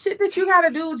this the shit that you gotta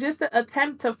do just to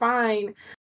attempt to find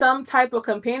some type of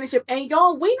companionship? And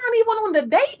y'all, we not even on the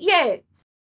date yet.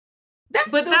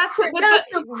 But that's but That's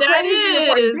the that crazier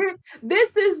part. is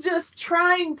This is just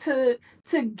trying to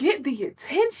get the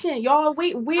attention, y'all.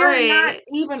 We are not right.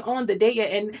 even on the date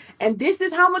yet, and this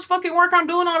is how much fucking work I'm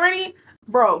doing already,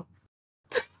 bro.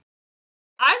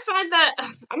 I find that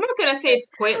I'm not gonna say it's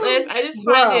pointless. I just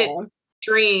find it Bro,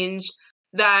 strange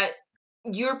that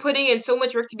you're putting in so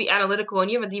much work to be analytical and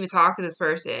you haven't even talked to this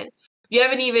person. You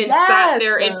haven't even sat yes,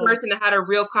 there in person and had a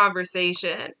real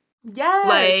conversation. yes.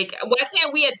 Like, why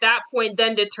can't we at that point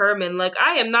then determine, like,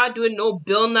 I am not doing no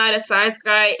Bill Nye the Science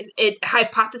Guy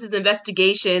hypothesis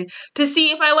investigation to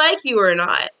see if I like you or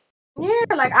not.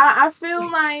 Yeah, like I feel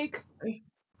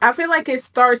like it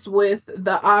starts with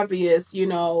the obvious,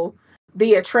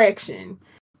 the attraction.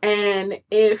 And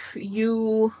if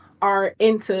you are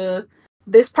into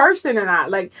this person or not,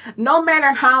 like, no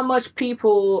matter how much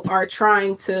people are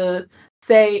trying to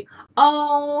say,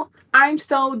 "Oh, I'm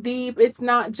so deep. It's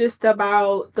not just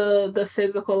about the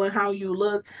physical and how you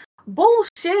look."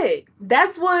 Bullshit.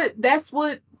 That's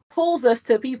what pulls us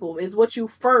to people is what you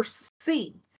first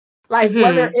see. Like,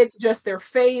 whether Hmm. it's just their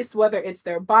face, whether it's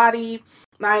their body,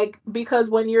 like, because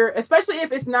when you're, especially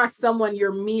if it's not someone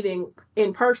you're meeting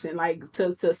in person, like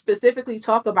to specifically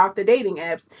talk about the dating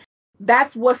apps,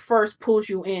 that's what first pulls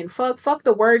you in. Fuck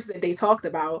the words that they talked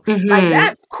about. Like, Hmm.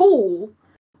 that's cool,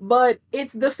 but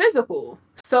it's the physical.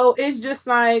 So it's just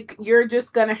like you're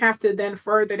just gonna have to then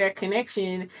further that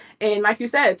connection, and like you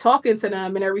said, talking to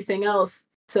them and everything else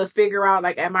to figure out,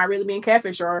 like, am I really being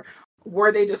catfish, or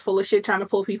were they just full of shit trying to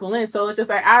pull people in? So it's just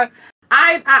like I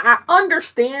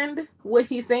understand what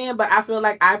he's saying, but I feel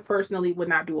like I personally would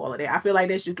not do all of that. I feel like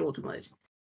that's just doing too much,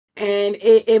 and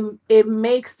it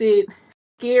makes it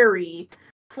scary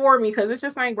for me because it's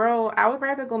just like, bro, I would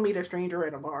rather go meet a stranger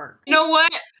at a bar You know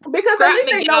what? because at Scrap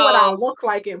least they know what I Miguel. look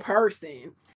like in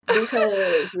person.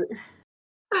 Because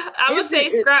I'm gonna it's say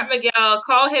it, Scrap Miguel.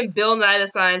 Call him Bill Nye the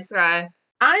Science Guy.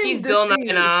 I'm He's Bill Nye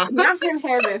deceased. now. Not him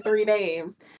having three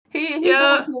names. He doing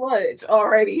Yeah, too much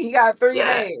already. He got three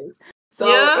yeah, names. So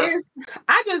yeah. it's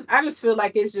I just feel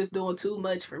like it's just doing too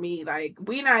much for me. Like,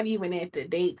 we not even at the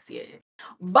dates yet.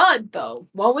 But though,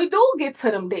 when we do get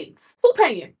to them dates, who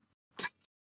paying?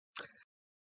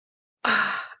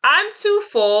 I'm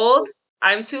twofold.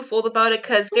 I'm twofold about it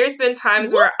because there's been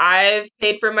times What? where I've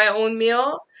paid for my own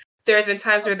meal. There's been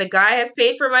times where the guy has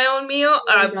paid for my own meal,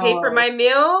 paid for No. my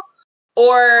meal,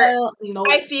 or I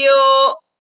Nope. feel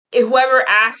whoever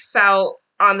asks out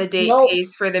on the date Nope.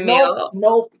 pays for the Nope. meal.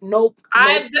 Nope. Nope. Nope.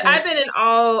 I've Nope. been in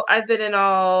all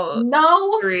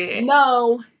No. three.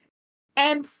 No.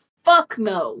 And fuck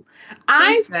no. She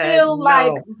I said feel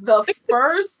like no. the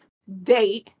first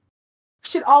date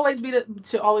should always be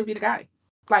the guy.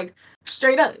 Like,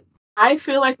 straight up. I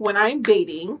feel like when I'm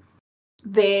dating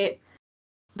that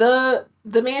the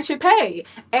man should pay.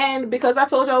 And because I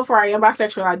told y'all before, I am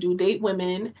bisexual, I do date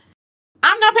women.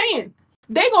 I'm not paying.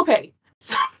 They gonna pay.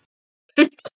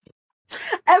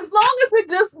 As long as it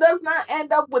just does not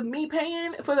end up with me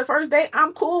paying for the first date,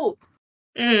 I'm cool.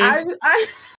 Mm. I Mm.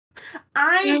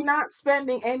 I'm not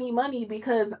spending any money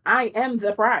because I am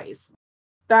the prize.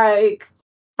 Like,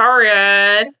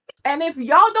 Period. and if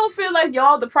y'all don't feel like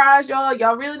y'all the prize,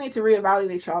 y'all really need to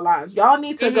reevaluate y'all lives. Y'all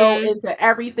need to go Mm-hmm. into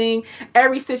everything,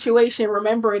 every situation,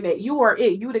 remembering that you are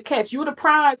it, you the catch, you the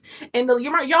prize. And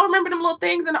y'all remember them little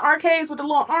things in the arcades with the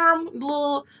little arm, the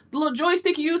little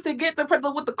joystick you used to get with the Oh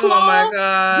my claw.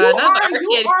 god. You Not the are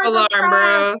you arcade are pull the arm,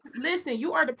 prize. bro. Listen,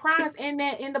 you are the prize in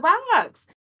the box.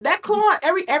 That claw,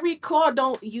 every claw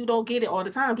don't get it all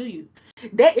the time, do you?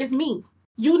 That is me.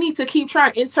 You need to keep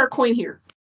trying. Insert coin here.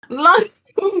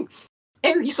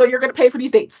 And so you're gonna pay for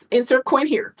these dates. Insert coin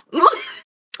here.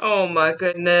 Oh my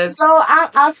goodness. So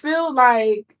I feel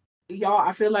like y'all,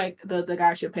 I feel like the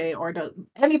guy should pay, or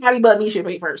anybody but me should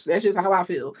pay first. That's just how I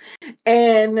feel.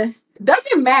 And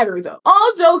doesn't matter though.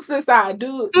 All jokes aside,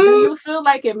 do you feel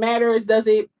like it matters? Does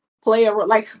it play a role?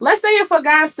 Like, let's say if a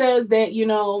guy says that,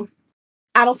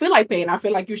 I don't feel like paying, I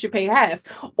feel like you should pay half.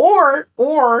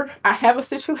 Or I have a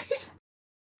situation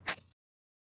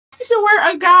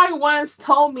where a guy once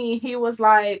told me, he was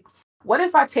like, what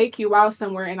if I take you out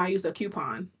somewhere and I use a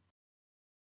coupon?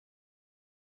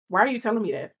 Why are you telling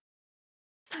me that?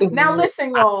 Now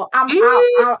listen, y'all.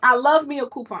 I love me a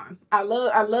coupon. I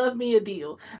love me a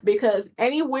deal, because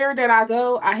anywhere that I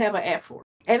go, I have an app for.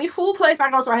 Any food place I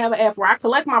go to, I have an app where I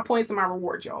collect my points and my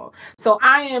rewards, y'all. So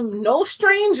I am no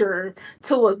stranger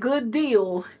to a good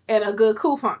deal and a good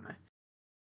coupon.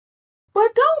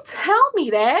 But don't tell me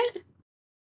that.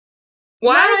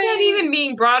 Why is that even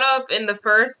being brought up in the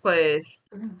first place?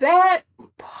 That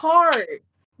part.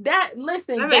 That makes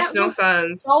no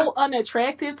sense. So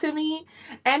unattractive to me.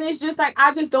 And it's just like,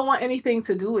 I just don't want anything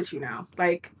to do with you now.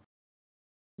 Like,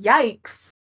 yikes.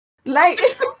 Like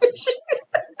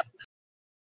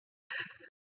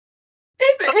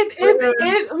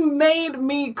it made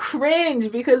me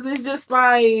cringe, because it's just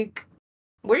like,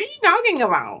 what are you talking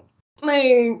about?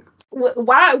 Like,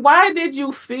 why did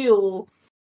you feel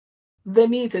the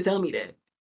need to tell me that?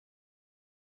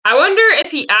 I wonder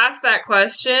if he asked that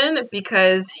question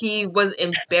because he was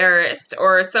embarrassed,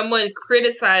 or someone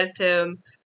criticized him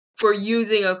for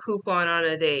using a coupon on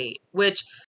a date. Which,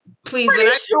 please, I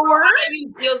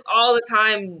use deals all the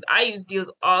time. I use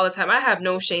deals all the time. I have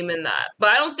no shame in that. But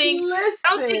I don't think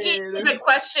it is a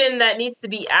question that needs to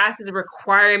be asked as a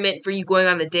requirement for you going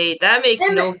on the date. That makes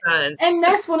no sense. And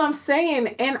that's what I'm saying.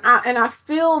 And I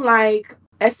feel like,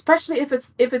 especially if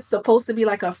it's supposed to be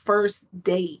like a first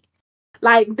date.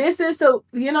 Like, this is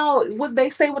what they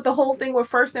say with the whole thing with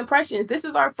first impressions. This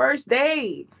is our first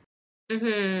date.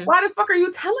 Mm-hmm. Why the fuck are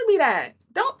you telling me that?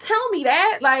 Don't tell me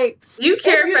that. Like, you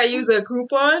care if I use a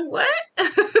coupon? What?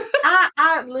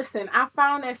 I listen, I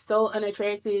found that so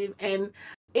unattractive. And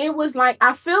it was like,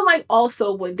 I feel like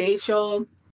also with date show,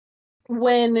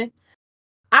 when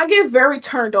I get very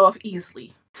turned off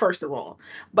easily, first of all.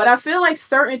 But I feel like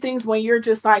certain things, when you're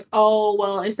just like, oh,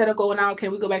 well, instead of going out,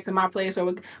 can we go back to my place?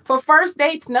 For first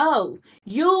dates, no.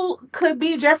 You could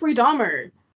be Jeffrey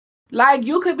Dahmer. Like,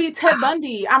 you could be Ted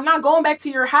Bundy. I'm not going back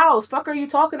to your house. Fuck are you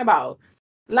talking about?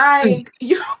 Like,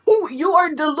 you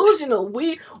are delusional.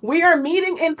 We are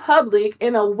meeting in public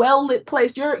in a well-lit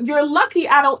place. You're lucky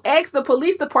I don't ask the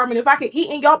police department if I can eat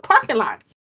in your parking lot.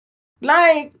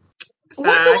 Like,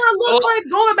 what do I look like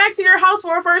going back to your house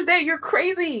for a first date? You're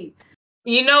crazy.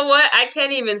 You know what? I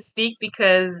can't even speak,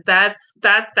 because that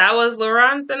was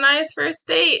Laurence and I's first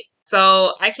date.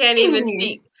 So I can't even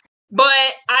speak. But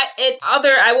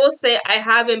I will say, I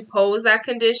have imposed that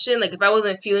condition. Like, if I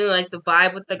wasn't feeling like the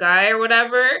vibe with the guy or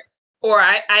whatever, or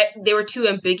they were too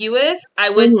ambiguous, I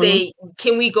would say,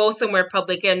 can we go somewhere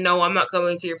public? And no, I'm not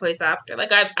going to your place after.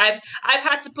 Like, I've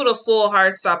had to put a full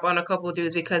hard stop on a couple of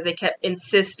dudes because they kept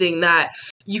insisting that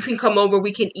you can come over,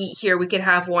 we can eat here, we can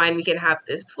have wine, we can have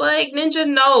this. Like, ninja,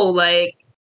 no, like,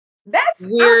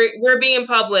 we're being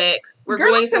public. We're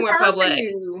going somewhere public.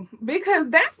 Because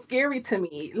that's scary to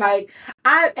me. Like,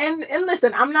 and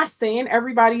listen, I'm not saying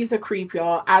everybody's a creep,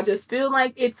 y'all. I just feel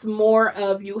like it's more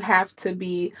of, you have to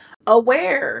be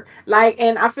aware. Like,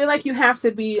 and I feel like you have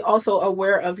to be also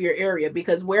aware of your area,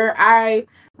 because where I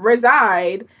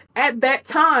reside at that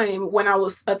time, when I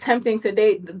was attempting to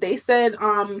date, they said,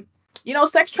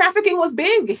 sex trafficking was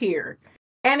big here.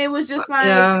 And it was just like,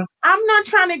 I'm not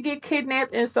trying to get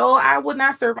kidnapped, and so I would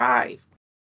not survive.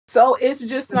 So it's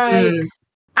just like,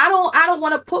 I don't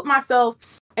want to put myself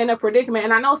in a predicament.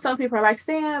 And I know some people are like,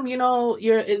 Sam,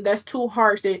 that's too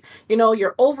harsh, that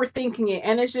you're overthinking it.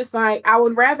 And it's just like, I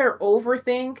would rather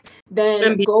overthink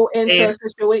than go into a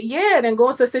situation. Yeah, than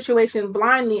go into a situation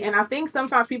blindly. And I think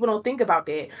sometimes people don't think about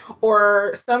that.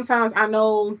 Or sometimes I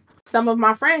know some of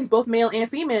my friends, both male and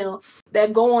female,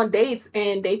 that go on dates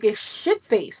and they get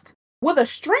shit-faced with a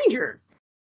stranger.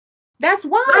 That's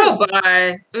why. Oh,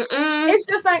 bye. It's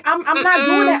just like, I'm not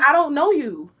doing that. I don't know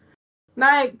you.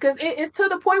 Like, because it's to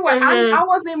the point where I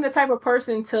wasn't even the type of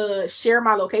person to share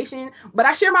my location, but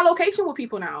I share my location with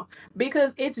people now,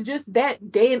 because it's just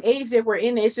that day and age that we're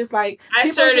in. It's just like, I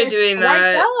started doing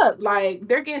that. Up. Like,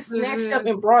 they're getting snatched up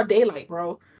in broad daylight,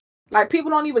 bro. Like,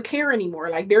 people don't even care anymore.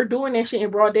 Like, they're doing that shit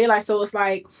in broad daylight. So it's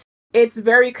like, it's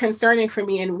very concerning for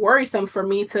me and worrisome for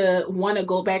me to want to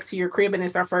go back to your crib and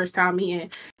it's our first time meeting.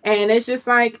 And it's just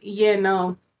like, yeah,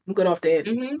 no, I'm good off that.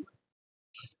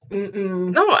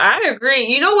 No, I agree.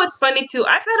 You know what's funny too?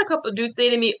 I've had a couple of dudes say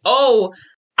to me, "Oh,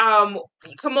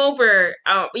 come over.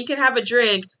 We can have a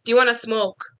drink. Do you want to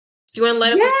smoke? Do you want to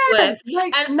light up a Yeah, spliff?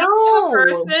 like And I'm a no.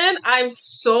 person, I'm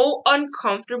so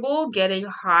uncomfortable getting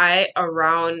high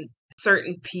around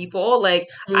certain people. Like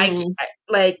Mm-hmm.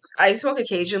 I smoke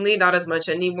occasionally, not as much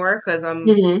anymore because I'm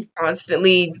Mm-hmm.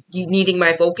 constantly needing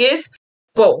my focus.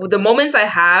 But the moments I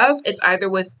have, it's either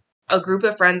with a group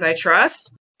of friends I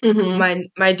trust, Mm-hmm.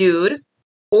 my dude,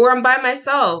 or I'm by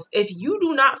myself. If you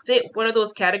do not fit one of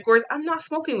those categories, I'm not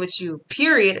smoking with you.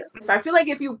 Period. So I feel like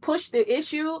if you push the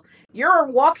issue, you're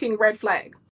a walking red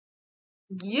flag.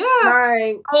 Yeah.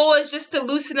 Like Oh, it's just to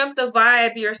loosen up the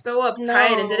vibe. You're so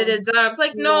uptight and no, da. I was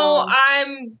like, no, no.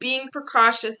 I'm being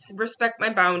precautious, respect my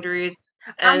boundaries.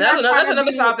 I'm And not trying that's to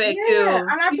another be. topic Yeah, too.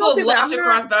 and I told People people love I'm to not.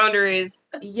 cross boundaries.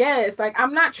 Yes, like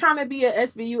I'm not trying to be a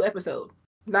SVU episode.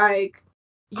 Like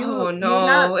Oh you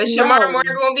not no. Is Shamar Moore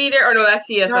no. gonna be there? Or no, that's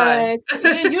CSI. Like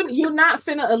yeah, you not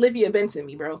finna Olivia Benson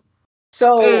me, bro.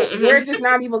 So we're Mm-hmm. just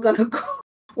not even gonna go.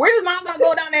 We're just not gonna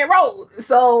go down that road.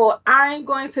 So I'm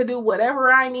going to do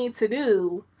whatever I need to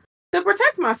do to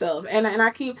protect myself. And I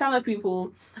keep telling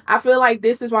people, I feel like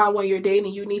this is why when you're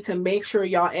dating, you need to make sure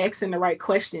y'all asking the right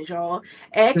questions, y'all.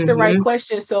 Ask the right Mm-hmm.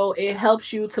 questions so it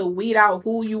helps you to weed out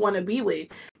who you want to be with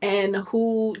and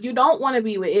who you don't want to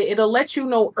be with. It'll let you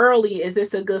know early, is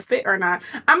this a good fit or not?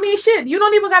 I mean, shit, you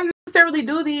don't even gotta necessarily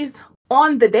do these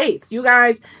on the dates. You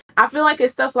guys, I feel like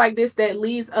it's stuff like this that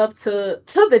leads up to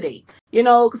the date. You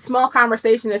know, small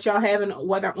conversation that y'all having,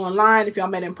 whether online, if y'all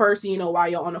met in person, you know, while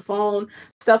you're on the phone,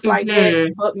 stuff like that.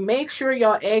 Mm-hmm. But make sure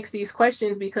y'all ask these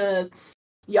questions because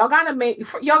y'all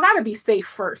gotta be safe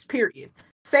first. Period.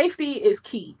 Safety is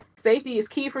key. Safety is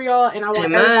key for y'all, and I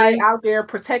want everybody Amen. out there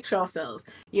protect yourselves.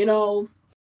 You know,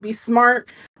 be smart,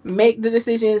 make the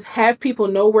decisions, have people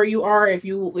know where you are. If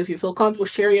you feel comfortable,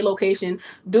 share your location,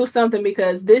 do something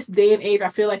because this day and age I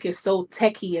feel like it's so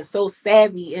techy and so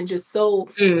savvy and just so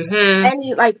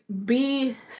Mm-hmm. like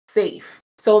be safe.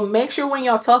 So make sure when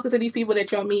y'all talking to these people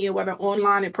that y'all meeting, whether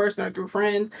online, in person, or through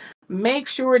friends, make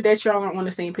sure that y'all are on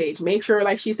the same page. Make sure,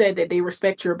 like she said, that they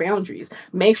respect your boundaries.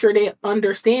 Make sure they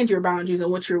understand your boundaries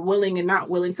and what you're willing and not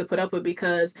willing to put up with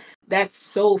because that's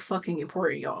so fucking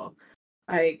important, y'all.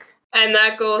 Like And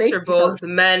that goes for safety both first.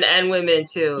 men and women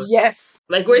too. Yes.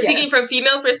 Like we're Yes. speaking from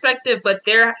female perspective, but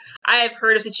I have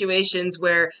heard of situations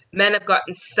where men have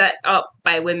gotten set up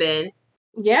by women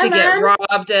Yeah, to get man.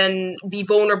 robbed and be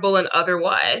vulnerable and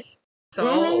otherwise.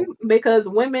 So Because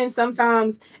women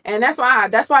sometimes, and that's why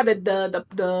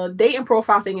the dating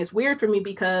profile thing is weird for me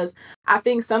because I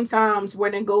think sometimes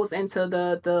when it goes into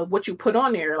the what you put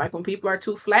on there, like when people are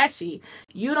too flashy,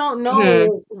 you don't mm-hmm,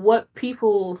 know what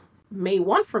people may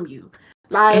want from you.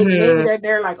 Like maybe mm-hmm,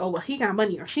 they're like, oh well, he got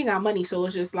money or she got money, so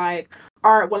it's just like,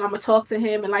 all right, well I'm gonna talk to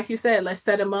him, and like you said, let's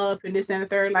set him up and this and the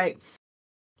third. Like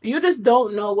you just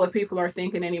don't know what people are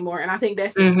thinking anymore. And I think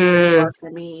that's the scary mm-hmm, part for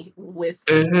me with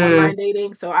mm-hmm. online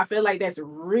dating. So I feel like that's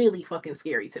really fucking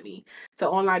scary to me to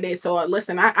online date. So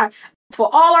listen, I for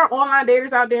all our online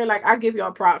daters out there, like I give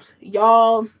y'all props.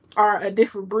 Y'all are a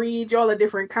different breed. Y'all a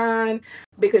different kind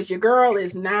because your girl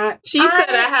is not. She said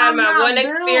I had I'm my one not built.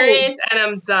 experience and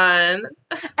I'm done.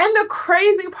 And the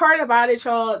crazy part about it,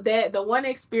 y'all, that the one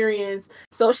experience,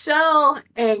 so Shell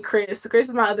and Chris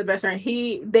is my other best friend.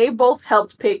 They both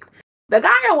helped pick the guy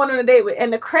I went on a date with.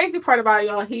 And the crazy part about it,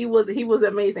 y'all, he was an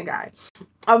amazing guy.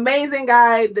 Amazing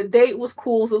guy. The date was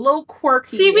cool. It was a little See,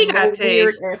 quirky we and a got little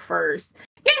weird taste. at first.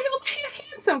 Yeah, he was a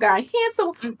handsome guy,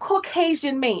 handsome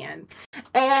Caucasian man.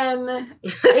 And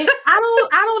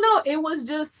I don't know.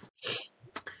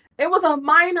 It was a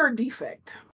minor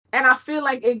defect. And I feel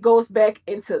like it goes back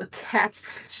into the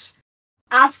catfish.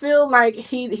 I feel like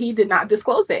he did not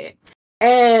disclose that.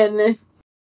 And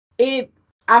it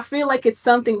I feel like it's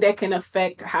something that can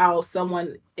affect how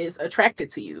someone is attracted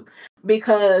to you.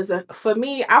 Because for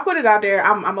me, I put it out there,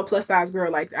 I'm a plus size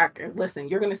girl. Like listen,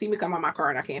 you're gonna see me come out my car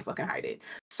and I can't fucking hide it.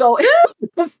 So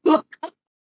it's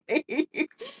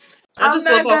I I'm just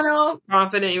love not how gonna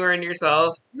confident you are in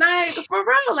yourself. like for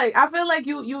real. Like I feel like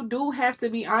you do have to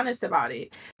be honest about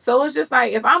it. So it's just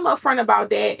like if I'm upfront about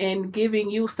that and giving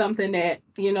you something that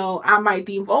I might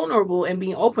deem vulnerable and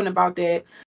being open about that.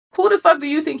 Who the fuck do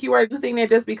you think you are? You think that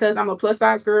just because I'm a plus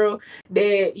size girl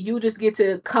that you just get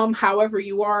to come however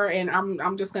you are and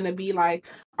I'm just gonna be like,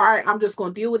 all right, I'm just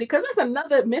gonna deal with it. Cause that's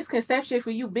another misconception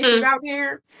for you bitches Mm, out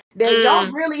here that y'all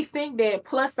mm, really think that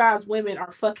plus size women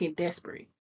are fucking desperate.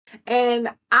 And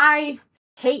I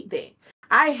hate that.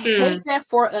 I hate mm. that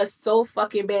for us so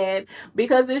fucking bad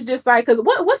because it's just like, cause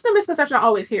what's the misconception I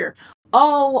always hear?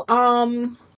 Oh,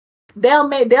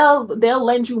 they'll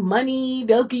lend you money,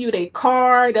 they'll give you their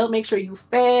car, they'll make sure you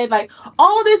fed, like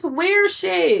all this weird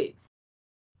shit.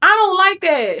 I don't like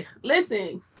that.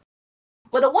 Listen,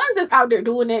 for the ones that's out there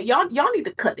doing that, y'all need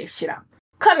to cut this shit out.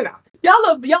 Cut it out.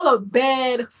 Y'all a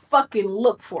bad fucking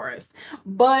look for us.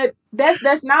 But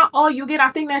that's not all you get. I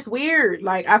think that's weird.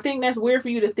 Like, I think that's weird for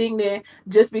you to think that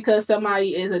just because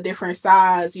somebody is a different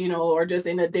size, you know, or just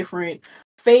in a different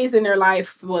phase in their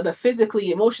life, whether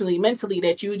physically, emotionally, mentally,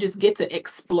 that you just get to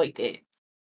exploit it.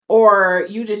 Or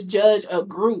you just judge a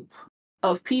group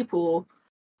of people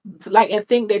like and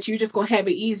think that you're just gonna have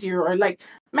it easier, or like,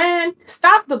 man,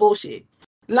 stop the bullshit.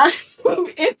 Like,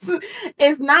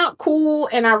 it's not cool,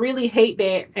 and I really hate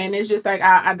that. And it's just like,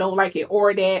 I don't like it.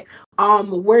 Or that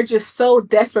we're just so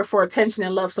desperate for attention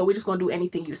and love, so we're just gonna do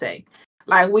anything you say.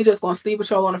 Like, we just gonna sleep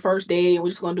with you on the first day, and we're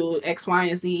just gonna do X, Y,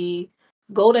 and Z.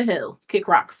 Go to hell, kick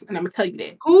rocks, and I'm gonna tell you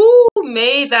that. Who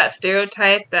made that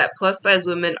stereotype that plus size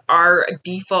women are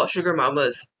default sugar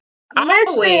mamas?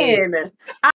 Always. Listen,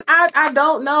 I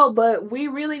don't know, but we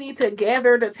really need to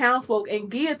gather the town folk and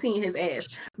guillotine his ass.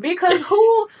 Because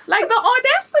who, like, the fucking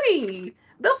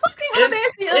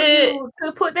audacity of you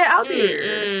to put that out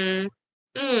there.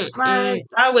 Like,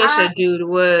 I wish I a dude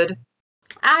would.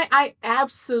 I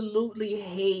absolutely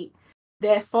hate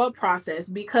that thought process,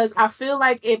 because I feel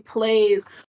like it plays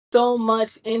so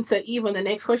much into even the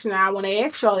next question that I want to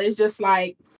ask y'all. Is just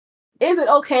like, is it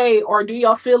okay, or do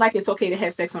y'all feel like it's okay to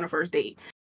have sex on the first date?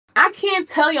 I can't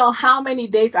tell y'all how many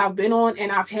dates I've been on,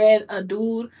 and I've had a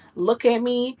dude look at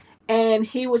me and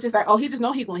he was just like, "Oh, he just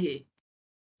know he gonna hit."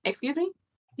 Excuse me?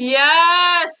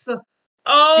 Yes. Excuse me?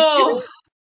 Oh.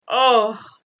 Oh.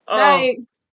 Like,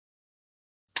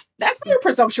 that's very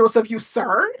presumptuous of you,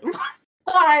 sir.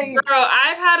 Like, girl,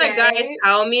 I've had a guy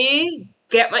tell me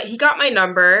he got my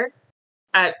number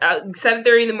at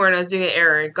 7:30 in the morning. I was doing an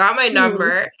errand. Got my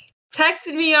number,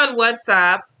 texted me on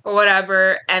WhatsApp or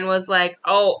whatever, and was like,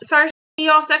 "Oh, sorry, me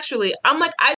all sexually." I'm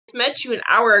like, I just met you an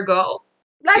hour ago.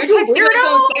 like, You're you texting my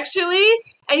phone weirdo. sexually,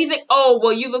 and he's like, "Oh,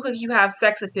 well, you look like you have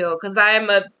sex appeal because I am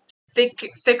a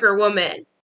thicker woman."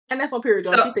 And that's on period,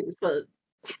 y'all. So, She thick as fuck.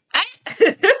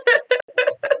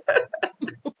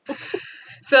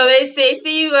 so they say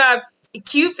you have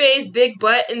cute face, big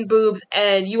butt, and boobs,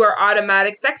 and you are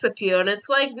automatic sex appeal. And it's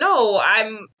like, no,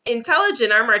 I'm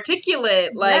intelligent, I'm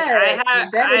articulate, like Yes,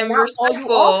 that is I'm not all you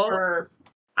respectful. offer.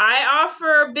 I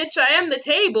offer, bitch, I am the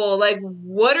table. Like,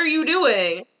 what are you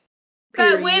doing?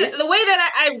 Period. The way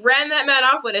that I ran that man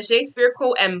off with a Shakespeare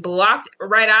quote and blocked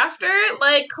right after,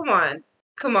 like, come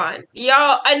on,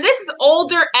 y'all. And this is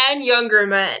older and younger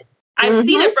men. I've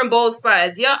seen it from both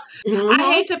sides. Yeah,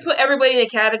 I hate to put everybody in a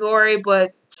category,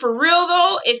 but for real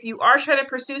though, if you are trying to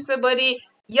pursue somebody,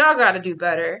 y'all got to do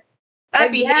better.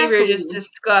 That behavior is just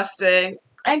disgusting.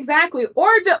 Exactly.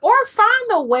 Or find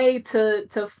a way to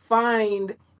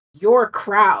find your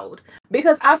crowd,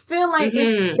 because I feel like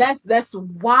that's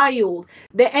wild.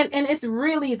 And it's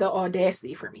really the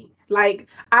audacity for me. Like,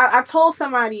 I told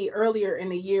somebody earlier in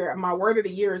the year, my word of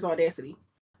the year is audacity,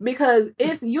 because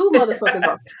it's you motherfuckers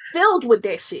are filled with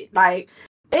that shit. Like,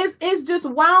 it's just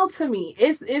wild to me.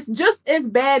 It's just as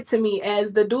bad to me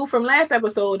as the dude from last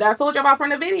episode that I told you about from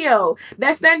the video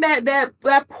that sent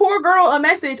that poor girl a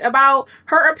message about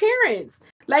her appearance.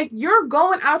 Like, you're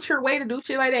going out your way to do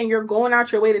shit like that, and you're going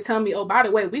out your way to tell me, oh, by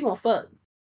the way, we gonna fuck.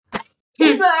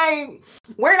 Like,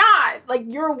 we're not. Like,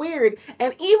 you're weird.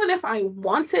 And even if I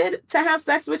wanted to have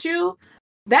sex with you,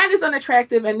 that is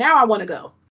unattractive, and now I want to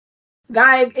go.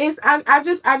 Like, I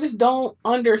just don't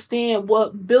understand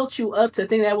what built you up to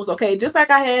think that was okay. Just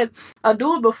like I had a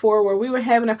dude before where we were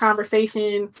having a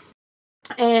conversation,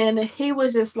 and he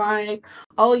was just like,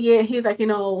 "Oh yeah," he's like,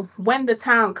 when the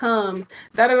time comes,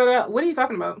 da da da da. What are you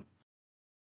talking about?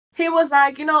 He was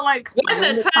like, like, when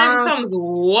the time comes,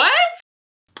 what?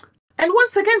 And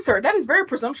once again, sir, that is very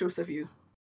presumptuous of you.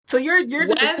 So you're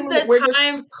just when assuming that the we're just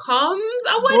time comes,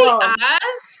 what bro. he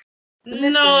asked?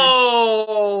 Listen,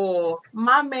 No.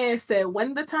 my man said,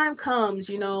 when the time comes,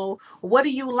 what do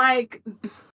you like?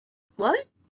 What?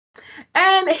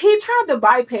 And he tried to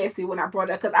bypass it when I brought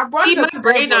it up, because I brought See, it my up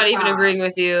brain several not even times. agreeing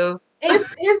with you.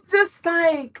 It's just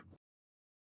like,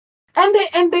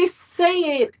 and they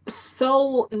say it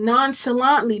so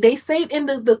nonchalantly. They say it in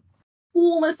the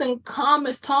coolest and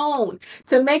calmest tone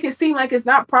to make it seem like it's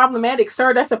not problematic.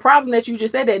 Sir, that's a problem that you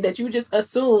just said that you just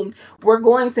assumed we're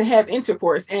going to have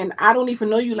intercourse, and I don't even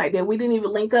know you like that. We didn't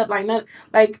even link up, like, nothing.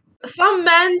 Like, some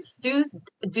men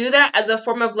do that as a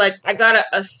form of, like, I gotta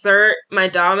assert my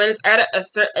dominance. I gotta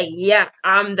assert, like, yeah,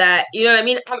 I'm that. You know what I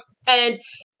mean? And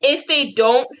if they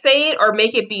don't say it or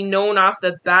make it be known off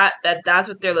the bat that that's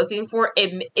what they're looking for,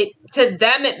 it to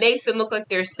them it makes them look like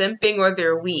they're simping or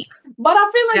they're weak. but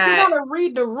I feel like you gotta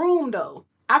read the room though.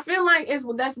 I feel like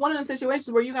that's one of the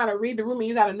situations where you gotta read the room and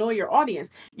you gotta know your audience.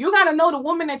 You gotta know the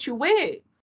woman that you with.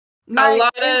 Like,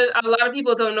 a lot of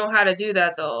people don't know how to do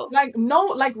that though. like no,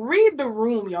 like read the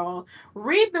room, y'all.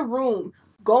 Read the room.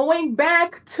 Going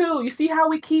back to, you see how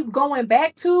we keep going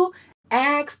back to,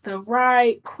 ask the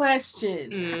right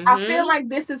questions. I feel like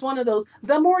this is one of those,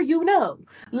 the more you know.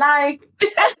 Like,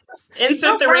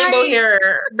 insert the rainbow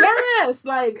here. Yes,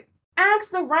 like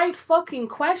ask the right fucking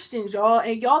questions, y'all,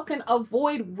 and y'all can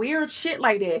avoid weird shit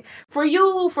like that.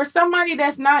 For somebody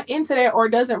that's not into that or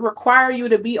doesn't require you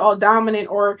to be all dominant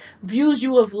or views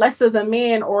you as less as a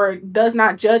man or does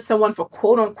not judge someone for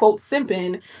quote unquote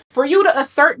simping, for you to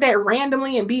assert that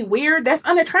randomly and be weird, that's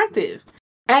unattractive.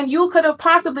 And you could have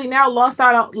possibly now lost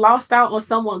out on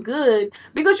someone good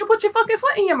because you put your fucking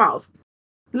foot in your mouth.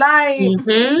 Like,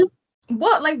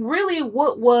 what, like, really,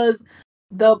 what was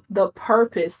the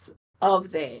purpose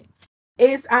of that?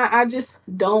 I just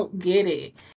don't get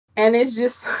it. And it's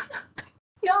just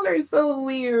y'all are so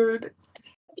weird.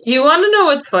 You want to know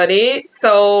what's funny?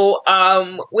 So,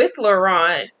 with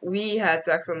Laurent, we had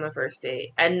sex on the first date,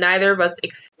 and neither of us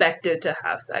expected to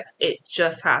have sex. It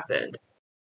just happened.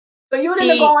 So you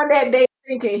didn't go on that date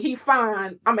thinking he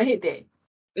fine, I'm gonna hit that.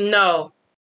 No.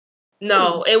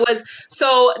 It was,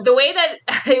 so the way that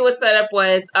it was set up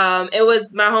was, it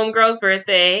was my homegirl's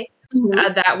birthday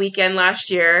that weekend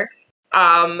last year.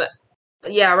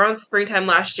 Around springtime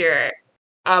last year,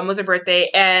 was her birthday,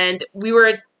 and we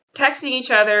were texting each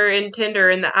other in Tinder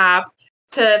in the app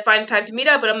to find time to meet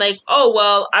up. And I'm like, oh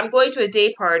well, I'm going to a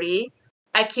day party.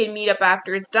 I can meet up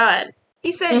after it's done.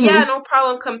 He said, yeah, no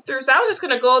problem, come through. So I was just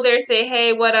gonna go there, say,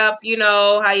 hey, what up,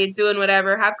 how you doing,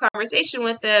 whatever, have conversation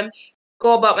with him,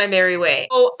 go about my merry way.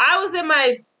 So I was in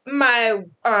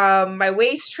my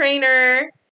waist trainer,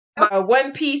 my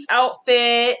one piece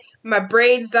outfit, my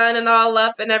braids done and all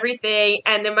up and everything,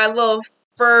 and in my little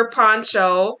fur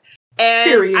poncho.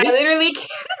 And I literally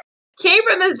came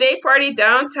from this day party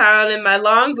downtown in my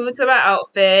long boots and my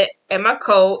outfit and my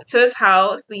coat to his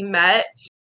house. We met,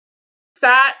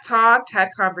 sat, talked, had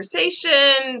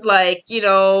conversation. Like,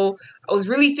 I was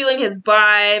really feeling his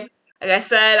vibe. Like I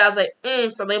said, I was like,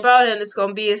 something about him. This is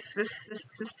gonna be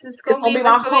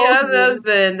my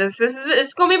husband.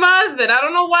 It's gonna be my husband. I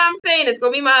don't know why I'm saying it's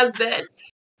gonna be my husband.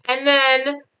 And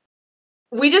then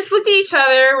we just looked at each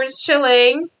other. We're just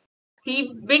chilling.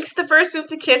 He makes the first move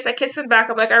to kiss. I kiss him back.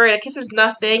 I'm like, all right, a kiss is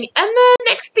nothing. And then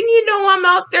next thing you know, I'm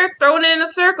out there throwing it in a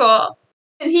circle.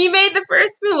 And he made the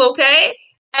first move, okay?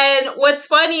 And what's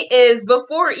funny is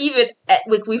before even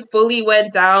we fully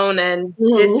went down and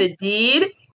did the deed,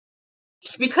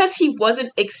 because he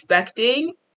wasn't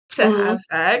expecting to have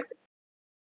sex,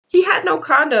 he had no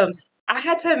condoms. I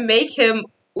had to make him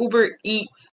Uber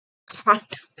Eats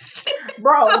condoms.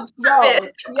 Bro,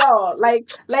 yo,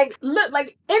 like look,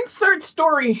 like insert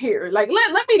story here. Like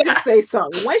let me just say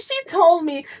something. When she told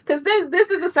me, because this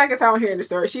is the second time I'm hearing the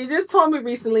story. She just told me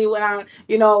recently when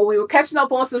we were catching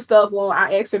up on some stuff when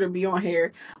I asked her to be on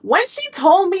here. When she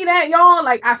told me that, y'all,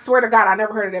 like I swear to God, I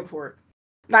never heard of that before.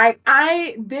 Like,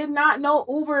 I did not know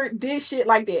Uber did shit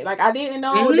like that. Like, I didn't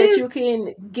know that you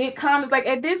can get condoms. Like,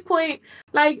 at this point,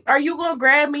 like, are you gonna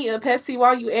grab me a Pepsi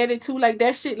while you add it to like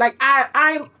that shit? Like,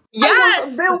 I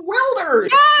was bewildered.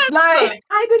 Yes! Like,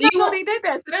 I did not know they did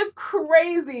that. So that's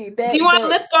crazy. Do you want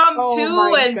lip balm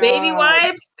too and baby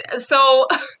wipes? So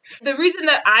the reason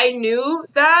that I knew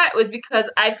that was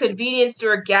because I've convenience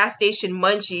store gas station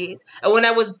munchies. And when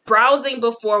I was browsing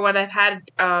before, when I've had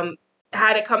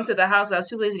it come to the house, I was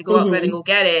too lazy to go outside and go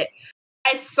get it.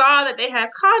 I saw that they had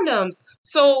condoms.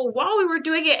 So while we were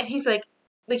doing it, and he's like,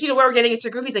 while we're getting into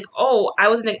your group, he's like, oh, I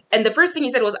wasn't, and the first thing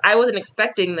he said was, I wasn't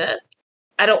expecting this.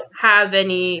 I don't have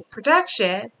any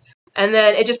protection. And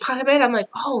then it just popped in my head. I'm like,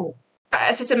 oh.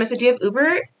 I said to him, do you have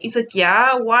Uber? He's like,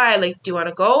 yeah, why? Like, do you want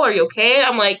to go? Are you okay?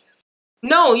 I'm like,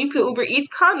 no, you could Uber Eats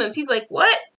condoms. He's like,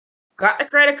 what? Got a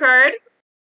credit card,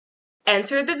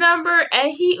 entered the number,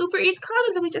 and he Uber Eats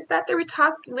condoms. And we just sat there, we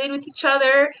talked, laid with each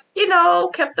other,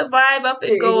 kept the vibe up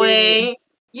and going.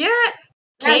 Yeah.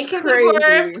 Came to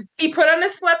the door. He put on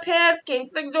his sweatpants, came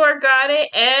to the door, got it,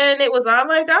 and it was on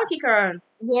like Donkey Kong.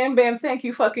 Wham bam, thank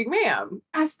you, fucking ma'am.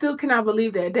 I still cannot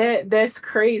believe that. That's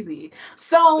crazy.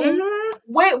 So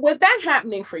with that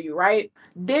happening for you, right?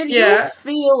 Did you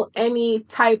feel any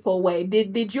type of way?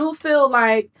 Did you feel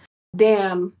like,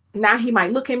 damn, now he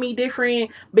might look at me different?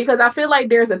 Because I feel like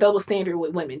there's a double standard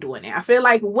with women doing it. I feel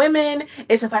like women,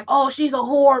 it's just like, oh, she's a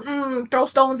whore, throw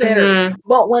stones at her.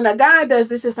 But when a guy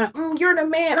does, it's just like, you're the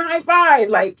man, high five.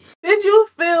 Like, did you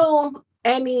feel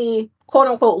any quote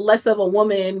unquote less of a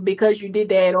woman because you did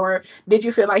that, or did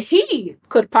you feel like he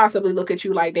could possibly look at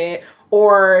you like that,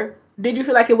 or did you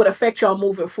feel like it would affect y'all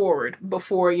moving forward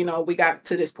before, we got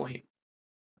to this point?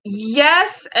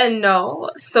 Yes and no.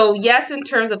 So yes, in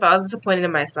terms of I was disappointed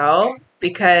in myself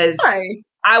because Right.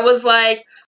 I was like,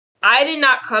 I did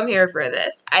not come here for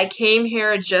this. I came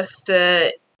here just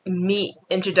to meet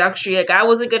introductory. Like I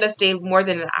wasn't gonna stay more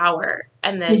than an hour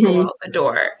and then go Mm-hmm. out the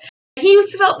door. He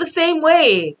felt the same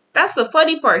way. That's the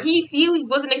funny part. He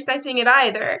wasn't expecting it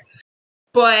either.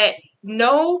 But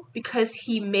no, because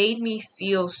he made me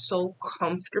feel so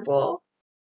comfortable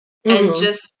and Mm-hmm.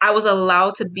 just I was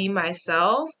allowed to be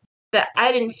myself that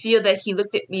I didn't feel that he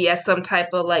looked at me as some type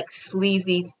of like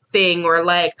sleazy thing or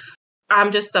like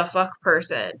I'm just a fuck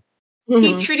person. He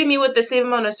Mm-hmm. treated me with the same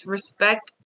amount of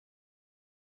respect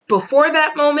before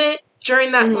that moment,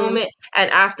 during that Mm-hmm. moment, and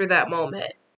after that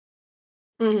moment.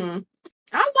 Mm-hmm.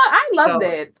 I love So,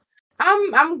 that.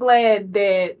 I'm glad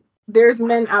that there's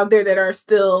men out there that are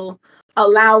still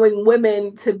allowing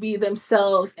women to be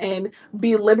themselves and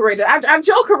be liberated. I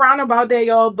joke around about that,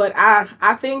 y'all, but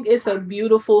I think it's a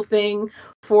beautiful thing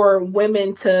for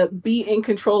women to be in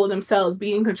control of themselves,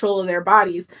 be in control of their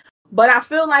bodies. But I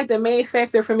feel like the main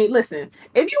factor for me, listen,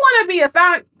 if you want to be a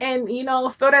thought and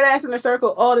throw that ass in a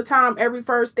circle all the time, every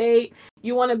first date,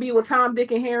 you want to be with Tom,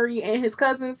 Dick, and Harry and his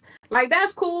cousins, like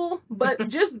that's cool, but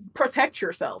just protect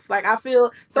yourself. Like I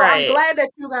feel so I'm right. glad that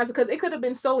you guys, because it could have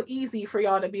been so easy for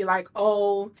y'all to be like,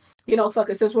 oh, fuck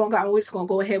it, since we don't got, we're just gonna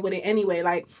go ahead with it anyway.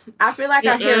 Like I feel like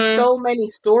I hear Mm-mm. so many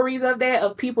stories of that,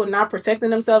 of people not protecting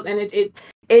themselves, and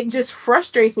it just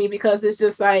frustrates me because it's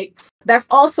just like that's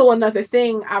also another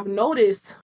thing I've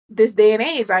noticed this day and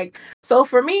age. Like so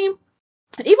for me,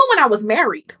 even when I was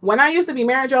married, when I used to be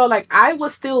married, y'all, like I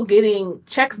was still getting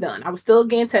checks done. I was still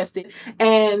getting tested.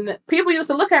 And people used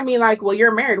to look at me like, well,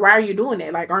 you're married. Why are you doing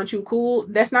it? Like, aren't you cool?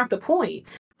 That's not the point.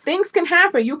 Things can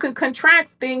happen. You can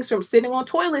contract things from sitting on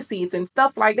toilet seats and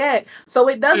stuff like that. So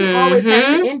it doesn't always have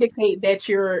to Mm-hmm. indicate that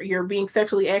you're being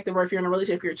sexually active, or if you're in a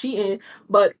relationship, you're cheating.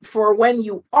 But for when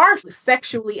you are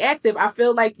sexually active, I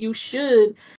feel like you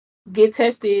should get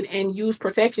tested and use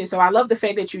protection. So I love the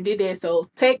fact that you did that. So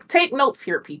take notes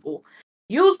here, people.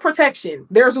 Use protection.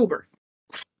 There's Uber.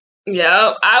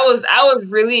 Yeah, I was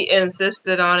really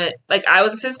insistent on it. Like I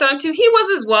was insistent on it too. He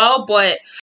was as well, but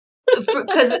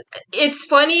because it's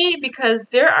funny because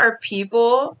there are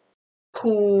people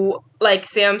who, like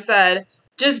Sam said,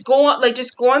 just go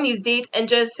on these dates and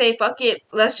just say fuck it,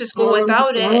 let's just go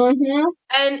without it. Mm-hmm.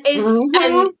 And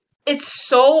Mm-hmm. it's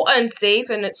so unsafe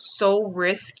and it's so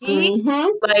risky. Mm-hmm.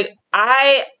 Like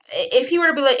if he were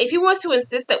to be like, if he was to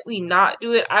insist that we not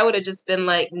do it, I would have just been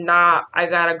like, nah, I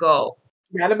gotta go.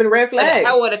 That'd have been red Like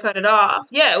I flag. would have cut it off.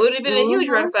 Yeah, it would have been a huge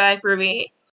red Mm-hmm. flag for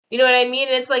me. You know what I mean?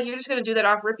 And it's like you're just gonna do that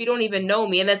off rip. You don't even know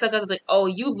me, and it's like I was like, oh,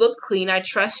 you look clean. I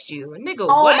trust you, nigga.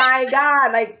 Oh What? my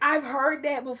God. Like I've heard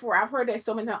that before. I've heard that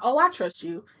so many times. Oh, I trust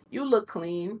you. You look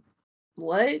clean.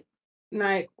 What?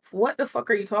 Like, what the fuck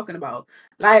are you talking about?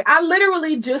 Like, I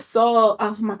literally just saw,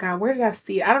 oh my God, where did I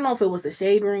see it? I don't know if it was the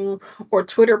Shade Room or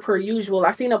Twitter per usual.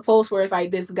 I seen a post where it's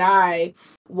like this guy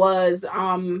was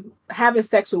having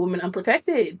sex with women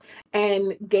unprotected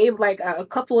and gave like a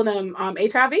couple of them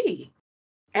HIV.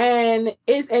 And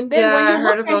then Yeah, when you I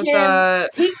look heard at about him,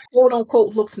 that. he quote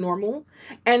unquote looks normal.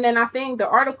 And then I think the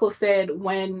article said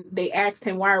when they asked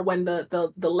him why, or when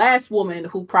the last woman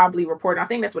who probably reported, I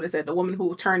think that's what it said, the woman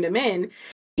who turned him in,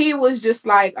 he was just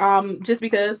like, just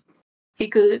because he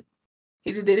could,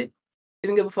 he just did it,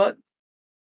 didn't give a fuck.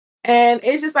 And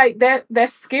it's just like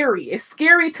that's scary. It's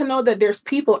scary to know that there's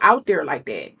people out there like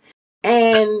that.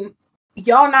 And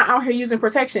y'all not out here using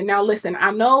protection. Now listen,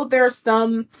 I know there's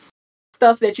some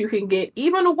stuff that you can get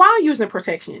even while using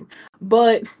protection.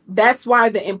 But that's why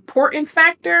the important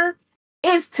factor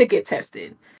is to get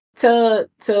tested, to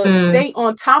Mm. stay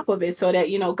on top of it so that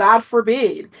God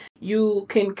forbid you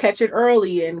can catch it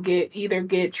early and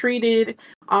get treated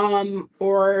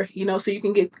or so you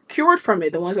can get cured from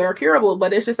it, the ones that are curable.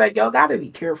 But it's just like y'all gotta be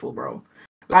careful, bro.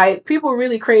 Like people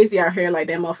really crazy out here, like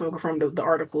that motherfucker from the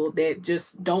article, that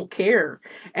just don't care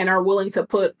and are willing to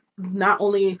put not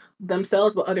only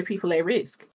themselves but other people at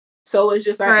risk. So it's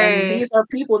just like, and Right. these are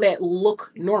people that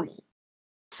look normal.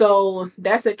 So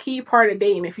that's a key part of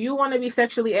dating. If you want to be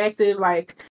sexually active,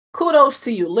 like kudos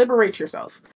to you. Liberate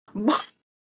yourself.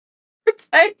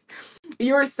 Protect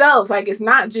yourself. Like it's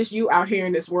not just you out here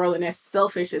in this world, and that's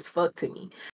selfish as fuck to me.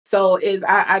 So is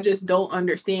I just don't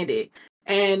understand it.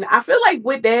 And I feel like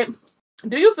with that,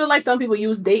 do you feel like some people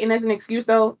use dating as an excuse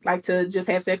though, like to just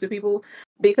have sex with people?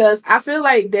 Because I feel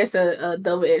like that's a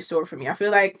double-edged sword for me.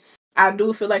 I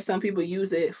do feel like some people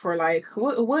use it for like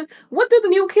what do the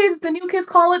new kids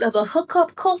call it? The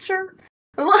hookup culture?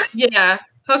 Somebody Yeah,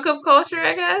 hookup culture,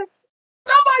 I guess.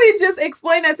 somebody just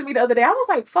explained that to me the other day. I was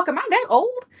like, fuck, am I that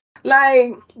old?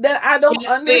 Like, that I don't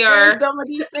understand some of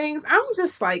these things. I'm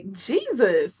just like,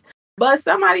 Jesus. But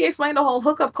somebody explained the whole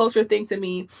hookup culture thing to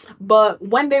me. But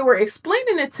when they were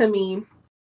explaining it to me,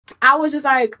 I was just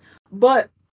like, but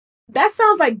that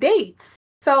sounds like dates.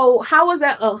 So how is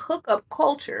that a hookup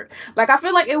culture? Like, I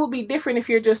feel like it would be different if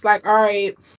you're just like, all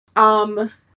right,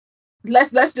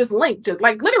 let's just link, just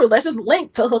like literally let's just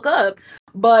link to hook up.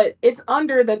 But it's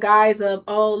under the guise of,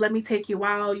 oh, let me take you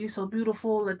out, you so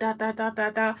beautiful, da da da da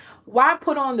da. Why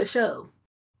put on the show?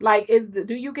 Like,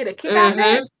 do you get a kick out of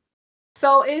that?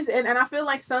 So and I feel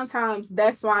like sometimes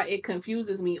that's why it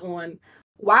confuses me on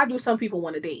why do some people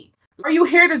want to date? Are you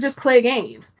here to just play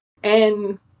games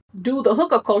and do the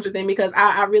hookup culture thing? Because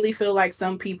I really feel like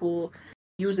some people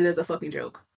use it as a fucking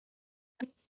joke.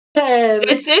 And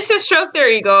it's to stroke their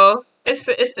ego.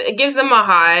 It gives them a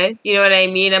high, you know what I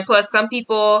mean? And plus, some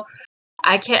people,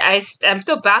 I'm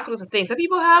still baffled with the thing. Some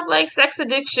people have like sex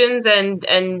addictions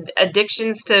and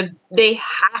addictions to, they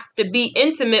have to be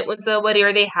intimate with somebody,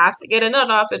 or they have to get a nut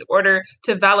off in order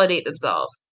to validate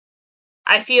themselves.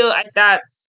 I feel like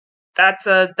that's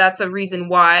a reason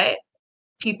why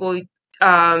people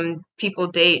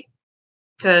date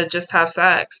to just have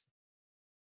sex.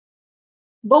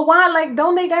 But why, like,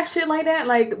 don't they got shit like that?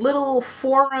 Like little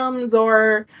forums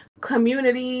or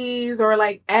communities or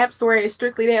like apps where it's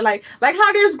strictly that, like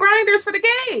how there's grinders for the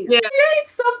gays. Yeah. Create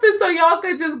something so y'all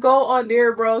could just go on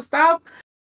there, bro. Stop.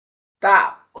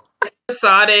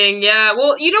 Sodding, yeah.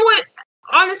 Well, you know what?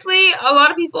 Honestly, a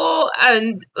lot of people,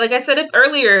 and like I said it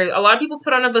earlier, a lot of people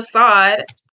put on a facade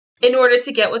in order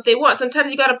to get what they want.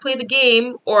 Sometimes you got to play the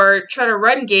game or try to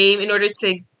run game in order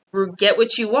to get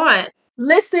what you want.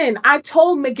 Listen, I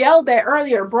told Miguel that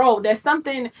earlier, bro. That's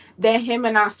something that him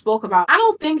and I spoke about. I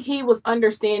don't think he was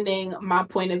understanding my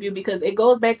point of view, because it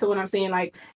goes back to what I'm saying,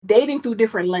 like dating through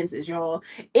different lenses, y'all.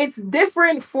 It's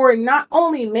different for not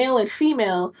only male and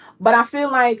female, but I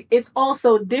feel like it's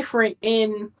also different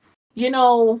in, you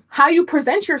know, how you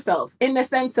present yourself, in the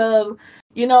sense of,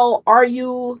 you know, are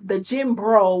you the gym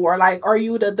bro, or like, are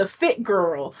you the fit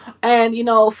girl? And, you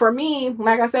know, for me,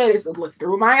 like I said, it's look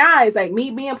through my eyes, like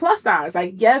me being plus size.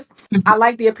 Like, yes, I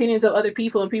like the opinions of other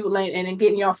people and people and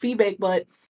getting y'all feedback, but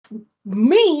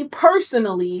me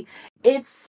personally,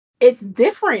 it's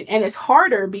different and it's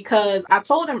harder, because I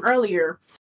told him earlier,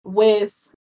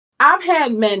 I've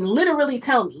had men literally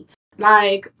tell me,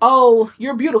 like, oh,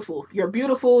 you're beautiful, your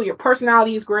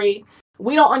personality is great,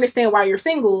 we don't understand why you're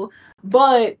single.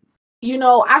 But, you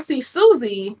know, I see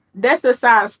Susie, that's a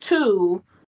size 2,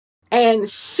 and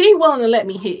she willing to let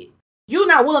me hit. You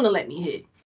not willing to let me hit.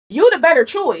 You the better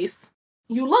choice.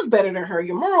 You look better than her.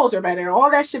 Your morals are better.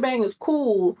 All that shebang is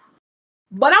cool.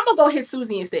 But I'm going to go hit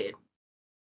Susie instead.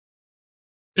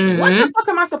 What the fuck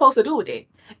am I supposed to do with it?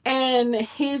 And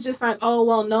he's just like, oh,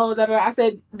 well, no. I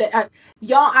said,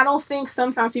 y'all, I don't think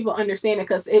sometimes people understand it,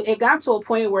 because it got to a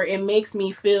point where it makes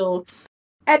me feel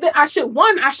I should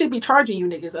be charging you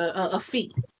niggas a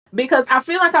fee, because I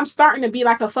feel like I'm starting to be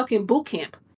like a fucking boot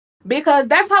camp, because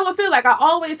that's how I feel. Like, I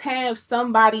always have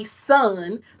somebody's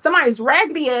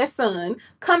raggedy ass son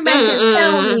come back and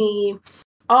tell me,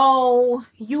 oh,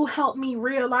 you helped me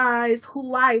realize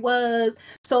who I was,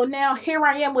 so now here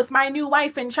I am with my new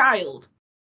wife and child.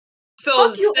 So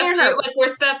like we're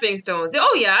stepping stones.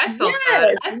 Oh yeah, I felt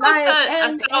that. I felt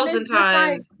that 1,000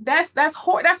 times. Like, that's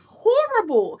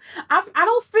horrible. I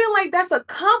don't feel like that's a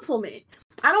compliment.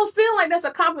 I don't feel like that's a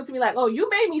compliment to me. Like, oh, you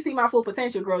made me see my full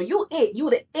potential, girl. You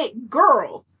the it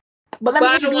girl. But let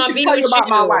me introduce you, tell you about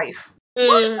my wife.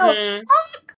 What the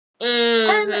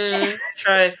fuck?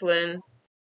 Trifling.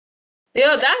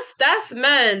 Yo, that's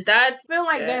man. I feel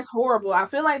like that's horrible. I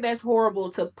feel like that's horrible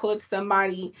to put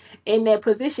somebody in that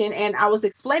position. And I was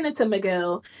explaining to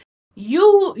Miguel,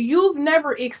 you've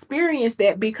never experienced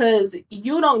that, because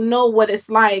you don't know what it's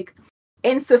like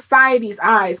in society's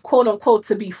eyes, quote unquote,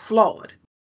 to be flawed.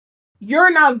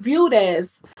 You're not viewed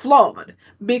as flawed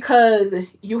because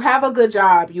you have a good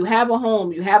job, you have a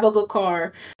home, you have a good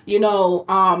car, you know,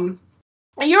 and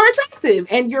you're attractive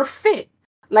and you're fit.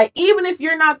 Like, even if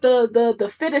you're not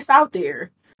the fittest out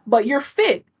there, but you're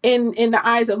fit in the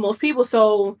eyes of most people.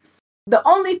 So the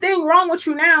only thing wrong with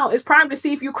you now is probably to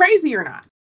see if you're crazy or not.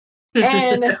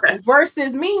 And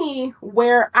versus me,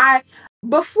 where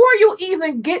before you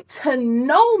even get to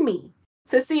know me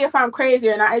to see if I'm crazy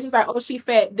or not, it's just like, oh, she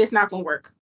fat, this not gonna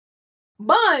work.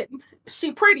 But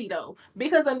she pretty though,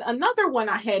 because another one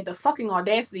I had the fucking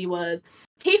audacity was,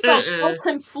 he felt so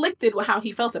conflicted with how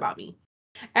he felt about me.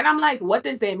 And I'm like, what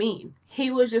does that mean?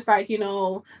 He was just like, you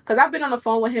know, because I've been on the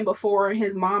phone with him before,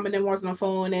 his mom and them was on the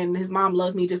phone, and his mom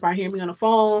loved me just by hearing me on the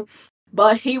phone.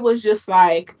 but he was just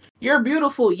like, "You're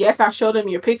beautiful." Yes, I showed him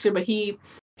your picture, but he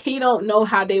don't know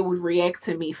how they would react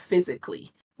to me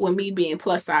physically with me being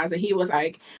plus size. And he was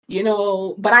like,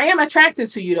 but I am attracted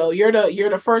to you though. You're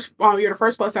the first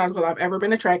plus size girl I've ever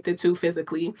been attracted to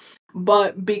physically.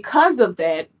 But because of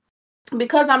that,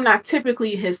 because I'm not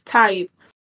typically his type,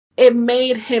 it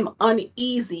made him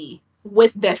uneasy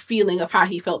with that feeling of how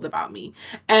he felt about me.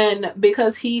 And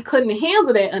because he couldn't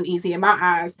handle that uneasy in my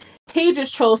eyes, he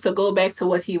just chose to go back to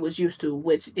what he was used to,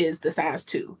 which is the size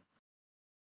 2.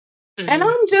 And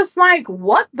I'm just like,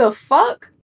 what the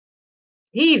fuck?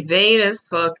 He vain as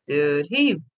fuck, dude.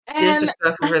 He And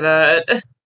disrespectful for that.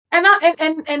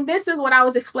 and this is what I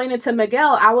was explaining to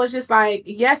Miguel. I was just like,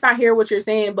 yes, I hear what you're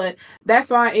saying, but that's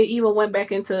why it even went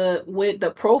back into with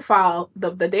the profile,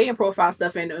 the dating profile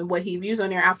stuff and what he views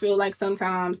on there. I feel like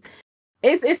sometimes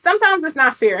sometimes it's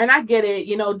not fair, and I get it.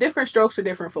 Different strokes for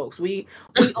different folks. We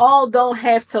all don't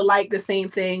have to like the same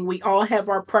thing. We all have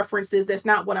our preferences. That's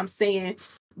not what I'm saying,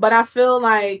 but I feel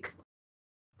like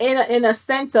in a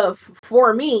sense of,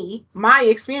 for me, my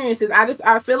experiences,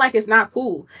 I feel like it's not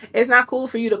cool. It's not cool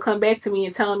for you to come back to me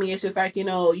and tell me it's just like,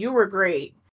 you were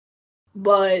great,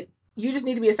 but you just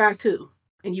need to be a size 2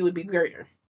 and you would be greater.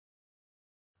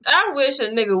 I wish a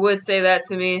nigga would say that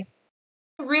to me.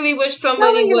 I really wish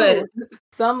somebody Telling would. you,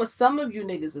 some of you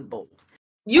niggas is bold.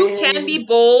 You can be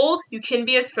bold, you can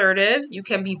be assertive, you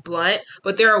can be blunt,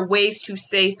 but there are ways to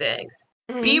say things.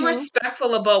 Be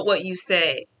respectful about what you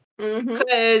say.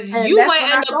 Because And you that's might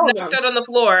what I end up told knocked them. out on the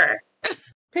floor.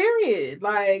 Period.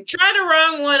 Like, try the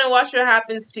wrong one and watch what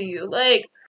happens to you. Like,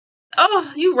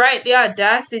 oh, you right, the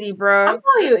audacity, bro. I'm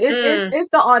telling you, it's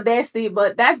the audacity,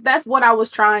 but that's what I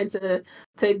was trying to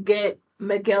get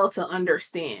Miguel to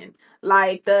understand.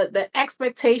 Like the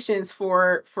expectations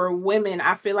for women,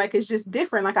 I feel like it's just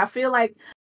different. Like I feel like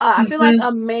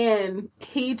a man,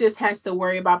 he just has to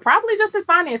worry about probably just his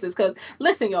finances. Because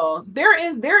listen, y'all, there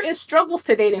is struggles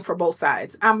to dating for both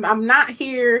sides. I'm not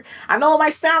here. I know it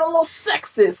might sound a little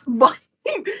sexist, but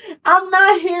I'm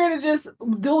not here to just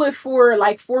do it for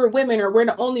women, or we're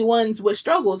the only ones with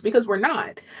struggles, because we're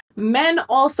not. Men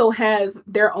also have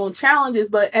their own challenges,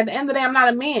 but at the end of the day, I'm not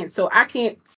a man, so I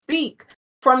can't speak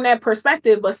from that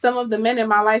perspective. But some of the men in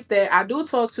my life that I do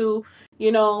talk to,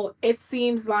 it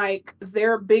seems like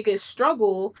their biggest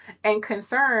struggle and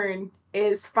concern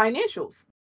is financials.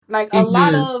 Like a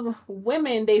lot of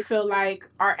women, they feel like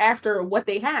are after what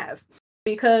they have,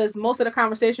 because most of the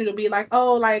conversation will be like,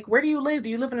 oh, like, where do you live? Do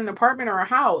you live in an apartment or a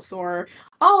house? Or,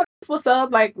 oh, that's what's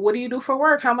up. Like, what do you do for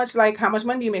work? How much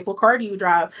money do you make? What car do you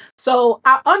drive? So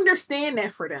I understand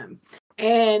that for them.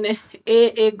 And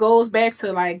it goes back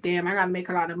to like, damn, I gotta make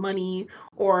a lot of money,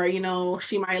 or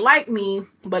she might like me,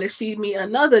 but if she meet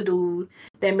another dude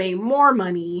that made more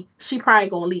money, she probably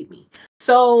gonna leave me.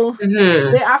 So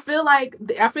I feel like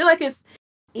it's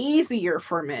easier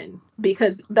for men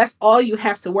because that's all you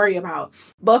have to worry about.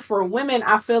 But for women,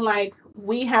 I feel like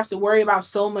we have to worry about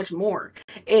so much more.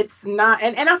 It's not,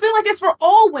 and I feel like it's for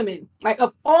all women, like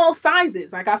of all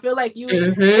sizes. Like I feel like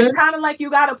it's kind of like you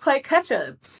got to play catch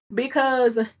up,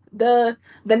 because the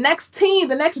next team,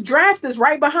 the next draft is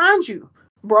right behind you,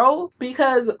 bro.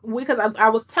 Because I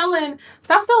was telling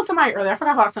somebody earlier, I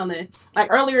forgot how I was telling it,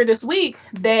 like earlier this week,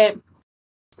 that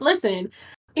listen,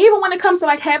 even when it comes to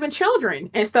like having children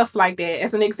and stuff like that,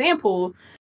 as an example,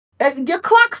 your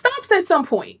clock stops at some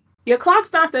point. Your clock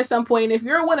stops at some point. If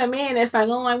you're with a man that's like,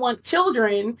 oh, I want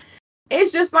children,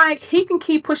 it's just like he can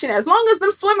keep pushing. As long as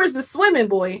them swimmers is swimming,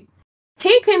 boy,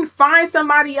 he can find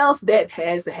somebody else that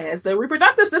has the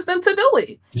reproductive system to do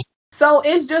it. So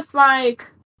it's just like,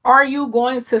 are you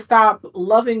going to stop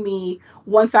loving me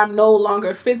once I'm no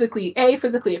longer physically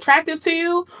attractive to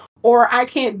you, or I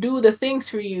can't do the things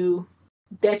for you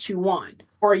that you want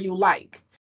or you like?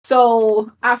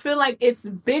 So I feel like it's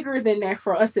bigger than that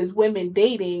for us as women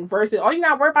dating, versus all you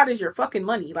gotta worry about is your fucking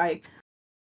money. Like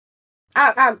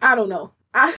I don't know.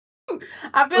 I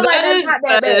feel like that's not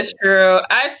that that bad. is true.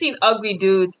 I've seen ugly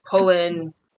dudes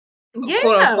pulling quote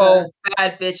Yeah. unquote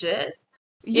bad bitches.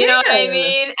 You know what I Yeah.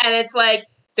 mean? And it's like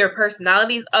their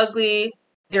personality's ugly,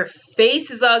 their face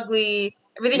is ugly,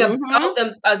 everything about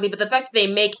them's ugly, but the fact that they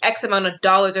make X amount of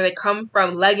dollars, or they come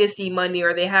from legacy money,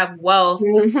 or they have wealth,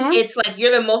 it's like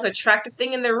you're the most attractive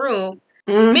thing in the room.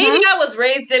 Maybe I was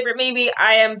raised different, maybe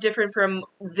I am different from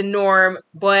the norm,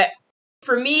 but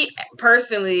for me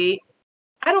personally,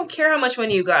 I don't care how much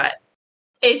money you got.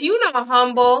 If you're not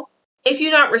humble, if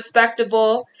you're not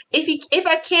respectable, if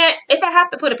I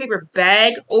have to put a paper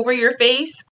bag over your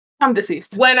face I'm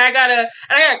deceased. when I gotta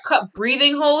cut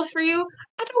breathing holes for you,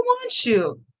 I don't want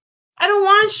you. I don't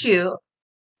want you.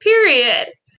 Period.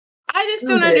 I just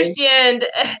don't understand.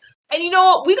 And you know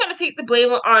what? We gotta take the blame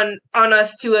on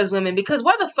us too as women, because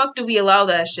why the fuck do we allow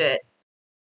that shit?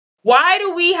 Why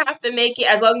do we have to make it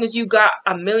as long as you got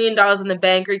 $1 million in the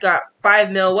bank or you got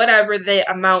 5 mil, whatever the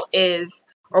amount is,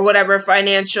 or whatever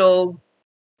financial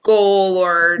goal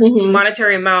or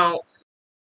monetary amount?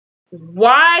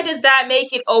 Why does that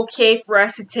make it okay for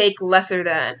us to take lesser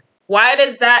than? Why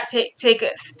does that take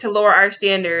us to lower our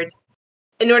standards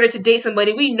in order to date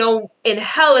somebody we know in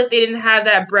hell if they didn't have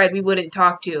that bread we wouldn't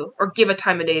talk to or give a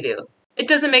time of day to? It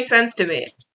doesn't make sense to me.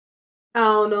 I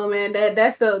don't know, man.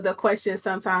 That's the question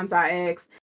sometimes I ask.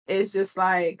 It's just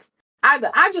like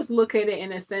I just look at it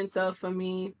in a sense of, for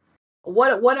me,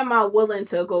 what am I willing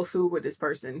to go through with this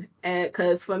person? And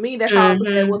because for me, that's how I look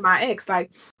at it with my ex. Like,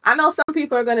 I know some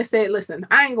people are gonna say, listen,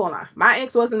 I ain't gonna lie, my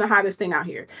ex wasn't the hottest thing out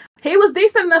here. He was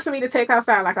decent enough for me to take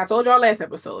outside, like I told y'all last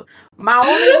episode. My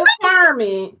only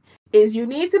requirement is you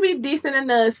need to be decent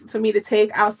enough for me to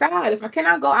take outside. If I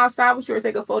cannot go outside with you or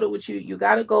take a photo with you, you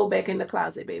gotta go back in the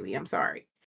closet, baby. I'm sorry.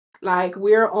 Like,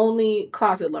 we're only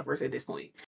closet lovers at this point.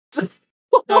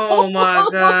 Oh my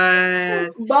god.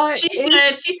 But she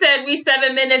said we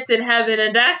 7 minutes in heaven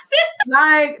and that's it.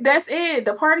 Like, that's it.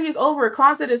 The party is over.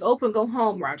 Closet is open. Go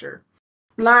home, Roger.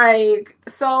 Like,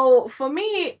 so for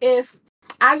me, if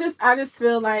I just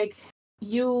feel like,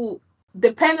 you,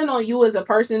 depending on you as a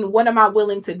person, what am I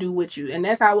willing to do with you? And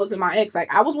that's how I was with my ex.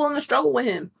 Like, I was willing to struggle with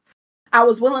him.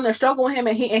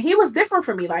 And he was different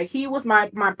for me. Like, he was my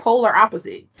polar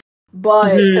opposite.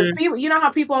 But because people, you know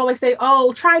how people always say,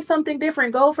 oh, try something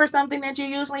different, go for something that you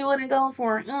usually wouldn't go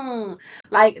for.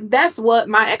 Like, that's what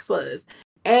my ex was.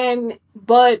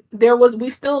 But we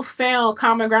still found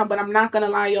common ground. But I'm not gonna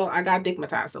lie, y'all, I got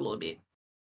digmatized a little bit.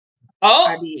 Oh,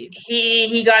 I did.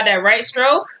 He got that right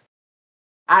stroke.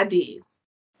 I did.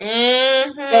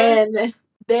 And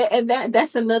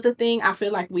that's another thing I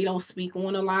feel like we don't speak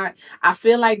on a lot. I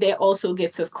feel like that also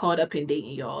gets us caught up in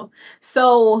dating, y'all.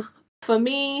 So for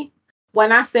me,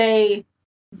 when I say,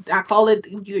 I call it,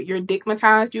 you're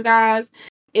digmatized, you guys,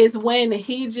 is when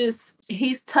he's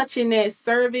touching that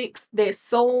cervix, that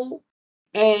soul,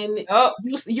 and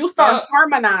you start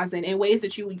harmonizing in ways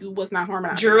that you was not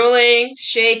harmonizing. Drooling,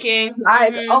 shaking.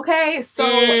 Like, okay, so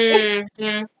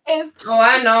it's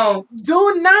I know.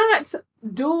 Do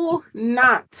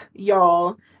not,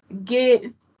 y'all, get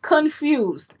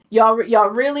confused. Y'all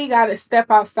really gotta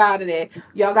step outside of that.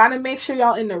 Y'all gotta make sure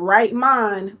y'all in the right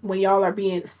mind when y'all are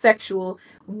being sexual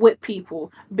with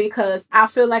people, because I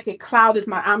feel like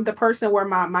I'm the person where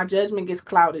my judgment gets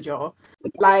clouded, y'all.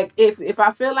 Like, if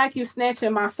I feel like you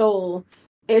snatching my soul,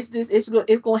 it's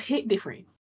gonna hit different.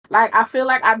 Like, I feel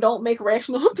like I don't make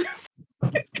rational decisions.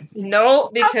 No,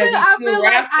 because I feel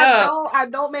like I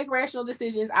don't make rational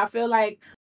decisions. I feel like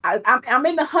I'm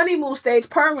in the honeymoon stage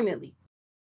permanently.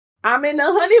 But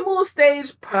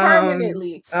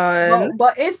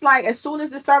it's like, as soon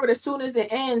as it starts, but as soon as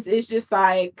it ends, it's just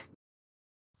like,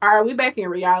 all right, we back in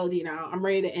reality now. I'm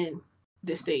ready to end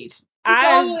this stage.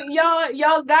 So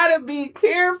y'all gotta be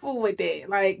careful with that.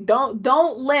 Like,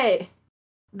 don't let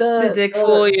the dick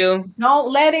fool you.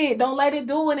 Don't let it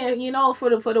do it. And, you know, for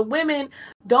the women,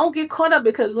 don't get caught up,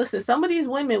 because listen, some of these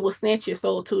women will snatch your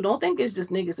soul too. Don't think it's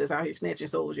just niggas that's out here snatching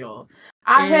souls, y'all.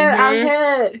 I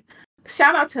had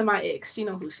shout out to my ex. She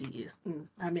know who she is.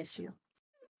 I miss you.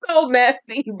 So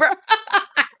messy, bro.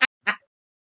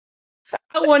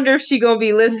 I wonder if she gonna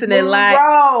be listening. Like,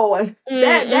 bro,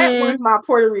 that was my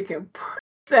Puerto Rican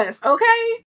princess.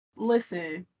 Okay,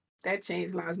 listen, that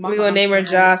changed lives. We gonna name her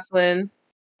Jocelyn.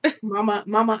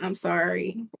 Mama, I'm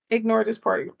sorry. Ignore this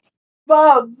part.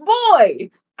 But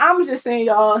boy, I'm just saying,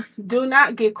 y'all, do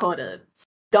not get caught up.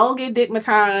 Don't get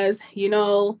digmatized. You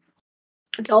know,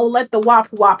 don't let the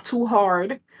wop too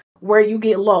hard where you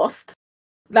get lost.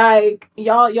 Like,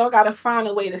 y'all gotta find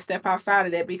a way to step outside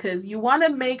of that, because you want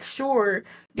to make sure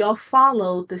y'all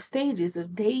follow the stages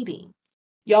of dating.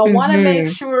 Y'all want to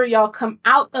make sure y'all come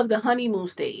out of the honeymoon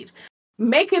stage.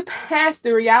 Make it past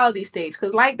the reality stage.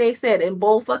 Because like they said in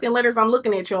bold fucking letters, I'm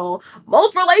looking at y'all,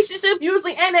 most relationships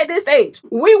usually end at this stage.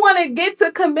 We want to get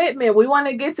to commitment. We want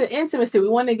to get to intimacy. We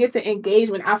want to get to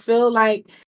engagement. I feel like,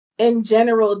 in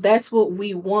general, that's what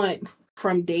we want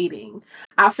from dating.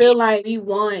 I feel like we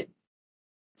want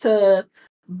to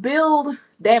build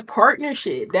that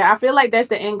partnership. That I feel like that's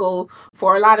the end goal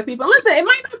for a lot of people. Listen, it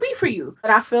might not be for you,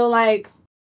 but I feel like,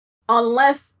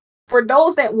 unless, for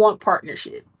those that want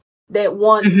partnership, that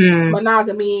wants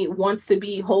monogamy, wants to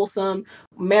be wholesome,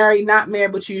 married, not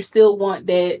married, but you still want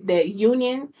that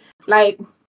union, like,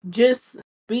 just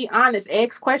be honest,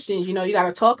 ask questions. You know, you got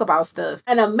to talk about stuff.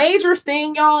 And a major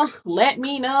thing, y'all, let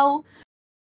me know,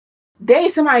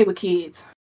 date somebody with kids.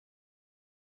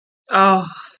 Oh.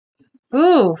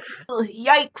 Ooh. Ugh,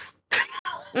 yikes.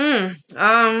 Mm.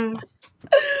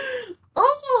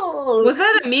 Oh, Was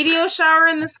that a meteor shower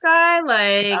in the sky?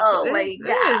 Like, oh my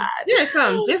there's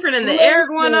something God. different in the air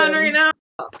going on right Listen,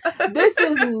 now. this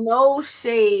is no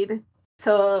shade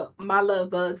to my love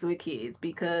bugs with kids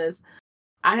because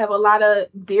I have a lot of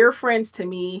dear friends to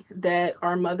me that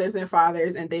are mothers and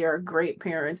fathers, and they are great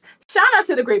parents. Shout out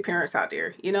to the great parents out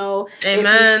there. If you're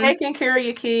Amen. taking care of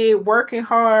your kid, working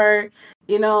hard,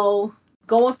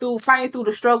 going through, fighting through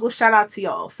the struggle, shout out to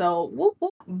y'all. So, whoop,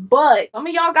 whoop. But some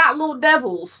of y'all got little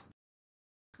devils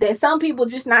that some people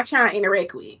just not trying to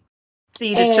interact with.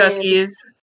 See the And Chuckies.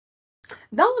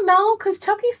 don't know, because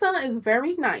Chucky's son is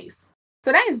very nice.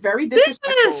 So that is very This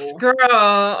disrespectful. girl.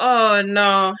 Oh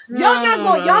no. Y'all not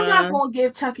No. gonna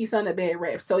give Chucky's son a bad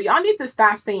rep. So y'all need to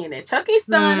stop saying that. Chucky's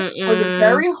son was Mm-mm.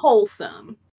 very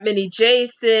wholesome. Mini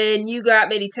Jason, you got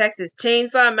many Texas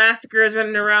Chainsaw Massacres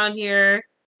running around here.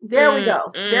 There we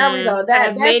go. There we go.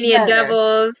 That's Tasmanian better.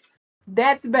 Devils.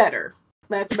 That's better.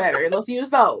 That's better. Let's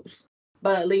use those.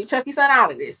 But leave Chucky's son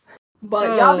out of this.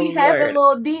 But y'all Oh be having Lord.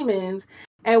 little demons,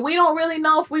 and we don't really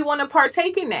know if we want to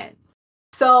partake in that.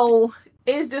 So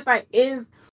it's just like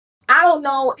I don't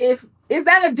know if is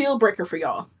that a deal breaker for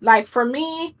y'all. Like for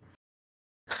me,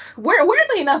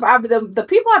 weirdly enough, the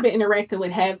people I've been interacting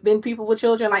with have been people with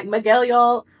children. Like Miguel,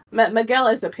 y'all. Miguel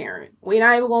is a parent. We're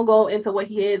not even gonna go into what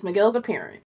he is. Miguel's a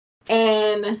parent,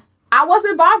 and I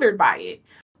wasn't bothered by it,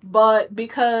 but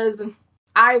because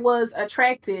I was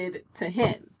attracted to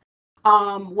him,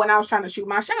 when I was trying to shoot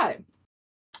my shot.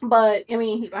 But I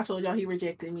mean, I told y'all he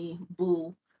rejected me.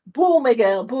 Boo, boo,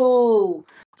 Miguel, boo.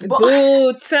 But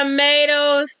Boo,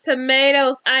 tomatoes,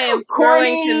 tomatoes. I am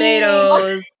throwing corny.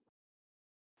 tomatoes.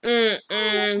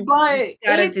 You But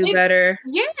gotta do better.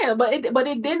 yeah, but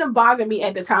it didn't bother me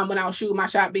at the time when I was shooting my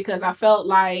shot because I felt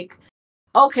like,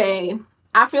 okay,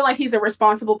 I feel like he's a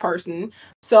responsible person.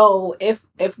 So if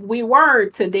we were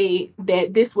to date,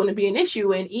 that this wouldn't be an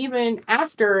issue. And even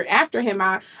after him,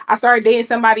 I started dating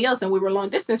somebody else, and we were long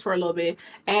distance for a little bit,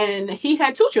 and he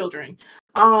had two children.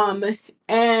 Um,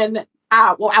 and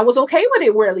I was okay with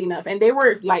it, weirdly enough, and they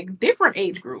were like different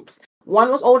age groups. One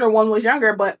was older, one was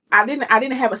younger, but I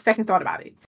didn't have a second thought about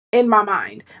it in my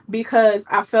mind because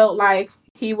I felt like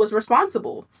he was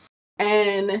responsible.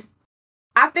 And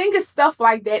I think it's stuff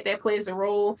like that that plays a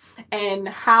role, and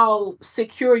how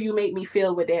secure you make me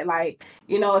feel with that. Like,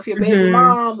 if your baby Hmm.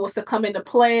 mom was to come into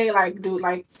play, like, dude,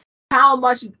 like, how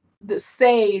much the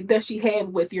say does she have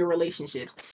with your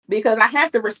relationships? Because I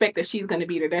have to respect that she's going to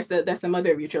be there. That's the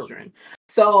mother of your children.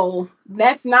 So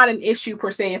that's not an issue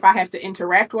per se if I have to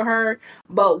interact with her.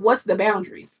 But what's the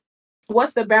boundaries?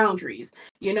 What's the boundaries?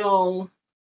 You know,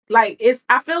 like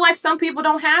I feel like some people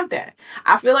don't have that.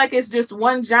 I feel like it's just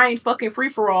one giant fucking free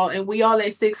for all, and we all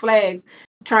at Six Flags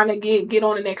trying to get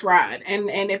on the next ride. And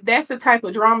if that's the type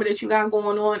of drama that you got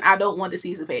going on, I don't want the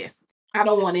season pass. I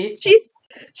don't want it. She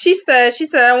she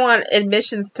said I want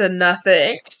admissions to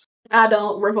nothing. I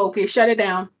don't revoke it. Shut it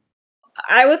down.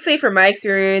 I would say from my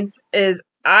experience is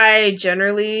I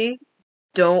generally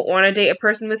don't want to date a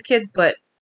person with kids, but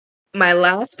my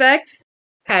last ex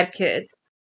had kids.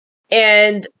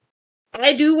 And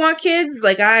I do want kids.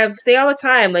 Like I say all the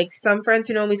time, like some friends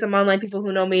who know me, some online people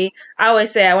who know me, I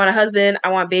always say I want a husband, I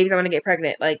want babies, I want to get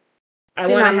pregnant. Like I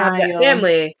She's want to not have lying, that y'all.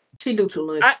 family. She do too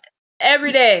I much.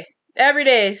 every day, every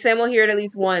day, Sam will hear it at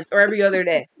least once or every other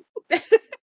day.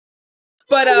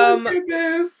 But Oh my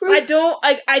goodness.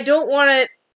 I don't want to.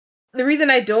 The reason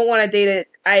I don't want to date it,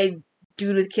 I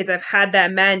do with kids. I've had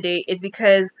that mandate is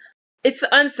because it's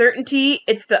the uncertainty,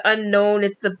 it's the unknown,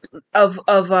 it's the of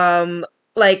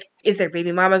like is their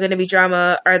baby mama gonna be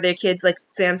drama? Are their kids like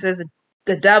Sam says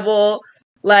the devil?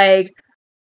 Like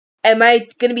am I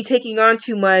gonna be taking on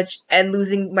too much and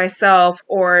losing myself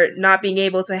or not being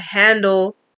able to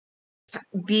handle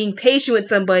being patient with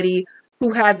somebody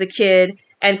who has a kid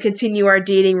and continue our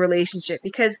dating relationship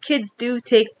because kids do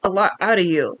take a lot out of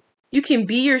you. You can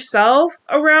be yourself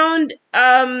around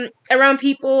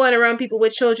people and around people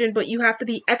with children, but you have to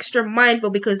be extra mindful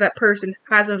because that person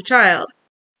has a child.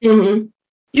 Mm-hmm.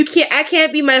 I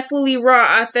can't be my fully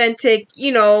raw, authentic,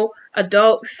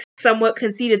 adult, somewhat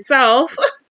conceited self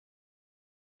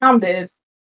I'm dead.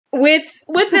 with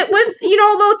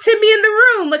little Timmy in the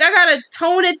room. Like I gotta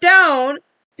tone it down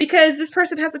because this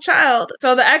person has a child.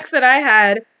 So the ex that I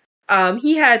had,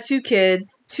 he had two kids,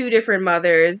 two different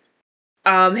mothers.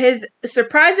 His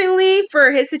surprisingly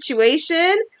for his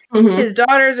situation, Mm-hmm. his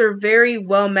daughters are very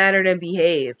well mannered and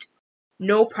behaved.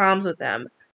 No problems with them.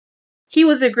 He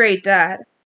was a great dad.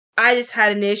 I just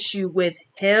had an issue with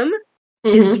him,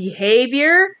 his Mm-hmm.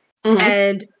 behavior,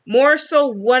 and more so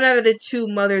one out of the two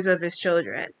mothers of his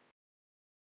children.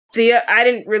 I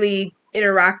didn't really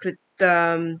interact with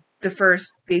the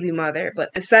first baby mother,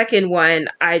 but the second one,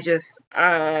 I just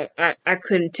I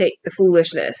couldn't take the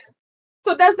foolishness.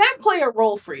 So does that play a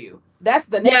role for you? That's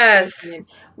the next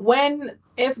question.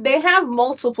 If they have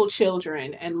multiple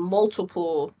children and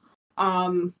multiple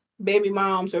baby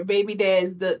moms or baby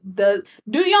dads, do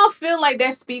y'all feel like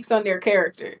that speaks on their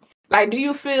character? Like, do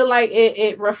you feel like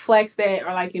it reflects that,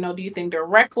 or like, do you think they're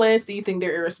reckless? Do you think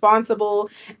they're irresponsible?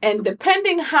 And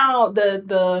depending how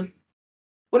the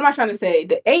what am I trying to say?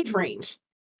 The age range.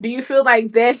 Do you feel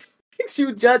like that makes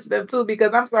you judge them too?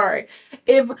 Because I'm sorry,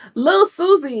 if Lil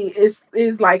Susie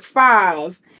is like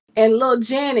 5 and Lil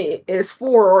Janet is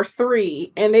 4 or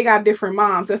 3, and they got different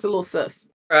moms, that's a little sus.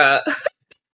 That's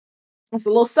a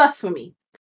little sus for me.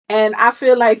 And I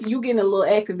feel like you getting a little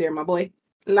active there, my boy.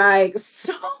 Like,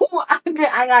 so I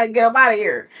gotta get up out of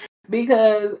here,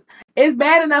 because it's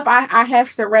bad enough I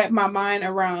have to wrap my mind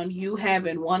around you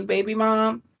having one baby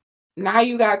mom. Now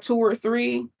you got 2 or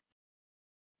 3.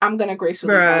 I'm gonna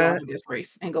gracefully bow out of this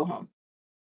race and go home.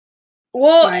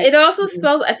 Well, it also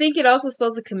spells. I think it also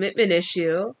spells a commitment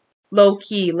issue, low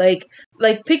key. Like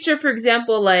picture, for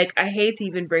example, like, I hate to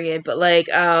even bring it, but like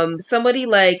somebody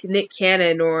like Nick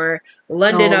Cannon or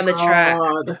London on the Track,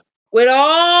 with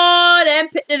all them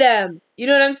pitting them. You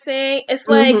know what I'm saying? It's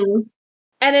like,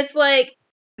 and it's like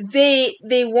they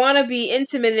want to be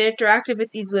intimate and interactive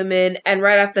with these women, and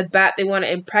right off the bat they want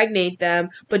to impregnate them,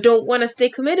 but don't want to stay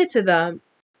committed to them.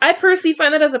 I personally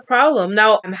find that as a problem.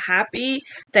 Now, I'm happy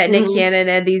that Nick Cannon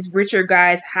and these richer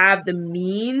guys have the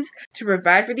means to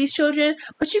provide for these children,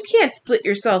 but you can't split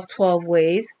yourself 12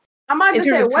 ways. I'm about to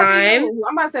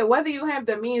say, whether you have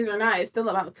the means or not, it's still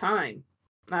about time.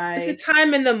 It's the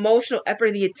time and the emotional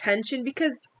effort, the attention,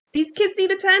 because these kids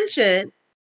need attention.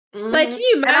 Like, can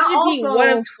you imagine being one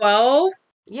of 12?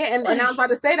 Yeah, and I was about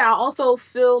to say that I also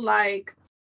feel like,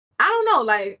 I don't know,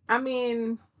 like, I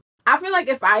mean, I feel like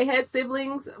if I had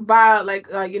siblings out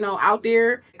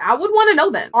there, I would want to know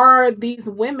them. Are these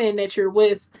women that you're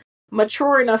with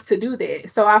mature enough to do that?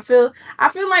 So I feel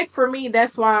like, for me,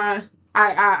 that's why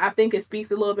I think it speaks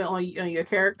a little bit on your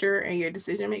character and your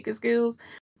decision making skills,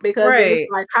 because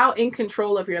it's like, how in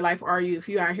control of your life are you if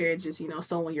you out here just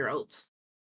sowing your oats?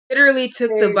 Literally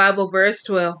took the Bible verse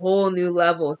to a whole new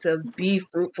level, to be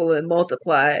fruitful and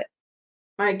multiply.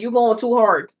 Like, you going too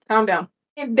hard. Calm down.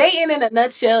 And dating in a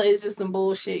nutshell is just some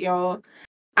bullshit, y'all.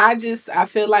 I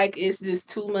feel like it's just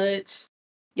too much.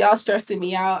 Y'all stressing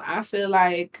me out. I feel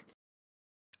like,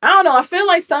 I don't know. I feel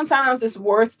like sometimes it's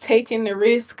worth taking the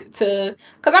risk to,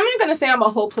 because I'm not gonna say I'm a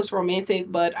hopeless romantic,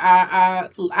 but I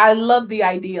love the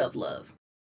idea of love,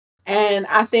 and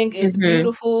I think it's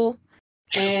beautiful,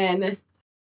 and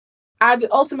I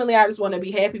just want to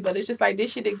be happy. But it's just like,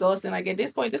 this shit exhausting. Like, at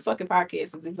this point, this fucking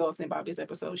podcast is exhausting about this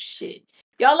episode. Shit.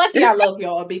 Y'all lucky I love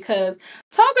y'all, because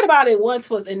talking about it once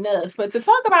was enough. But to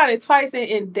talk about it twice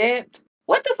in depth,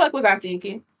 what the fuck was I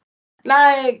thinking?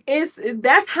 Like,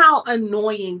 that's how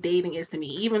annoying dating is to me.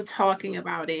 Even talking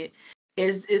about it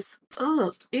is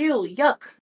ugh, ew, yuck.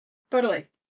 Throw it away.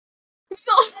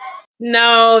 So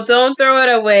no, don't throw it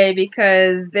away,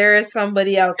 because there is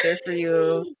somebody out there for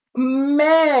you.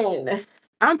 Man,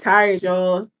 I'm tired,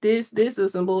 y'all. This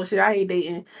was some bullshit. I hate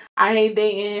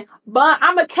dating, but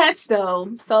I'm a catch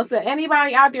though. So to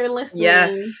anybody out there listening,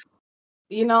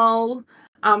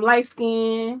 I'm light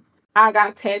skinned. I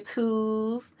got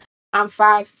tattoos. I'm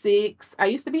 5'6". I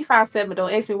used to be 5'7".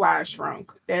 Don't ask me why I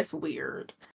shrunk. That's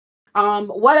weird.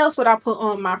 What else would I put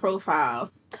on my profile?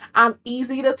 I'm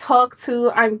easy to talk to.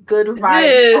 I'm good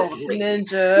vibes only.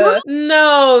 Ninja.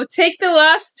 No, take the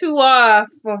last 2 off.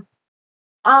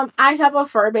 I have a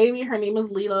fur baby. Her name is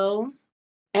Lilo.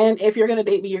 And if you're gonna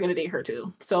date me, you're gonna date her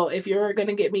too. So if you're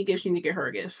gonna get me gifts, you need to get her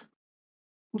a gift.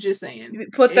 Just saying.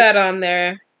 Put that on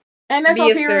there. And that's Be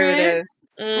on period.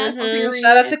 assertive.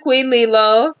 Shout out to Queen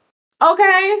Lilo.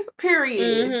 Okay,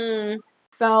 period.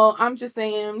 So I'm just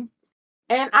saying.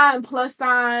 And I'm plus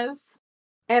size.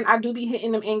 And I do be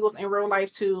hitting them angles in real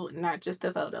life too, not just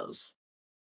the photos.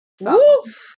 So.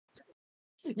 Woo!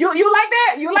 You like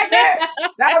that? You like that?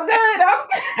 That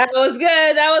was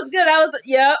good. That was good.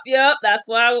 Yep. That's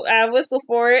why I whistle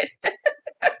for it.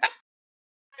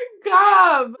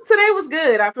 God, today was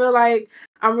good. I feel like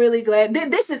I'm really glad.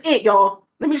 This is it, y'all.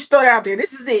 Let me just throw it out there.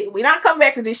 This is it. We're not coming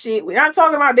back to this shit. We're not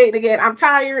talking about dating again. I'm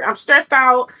tired. I'm stressed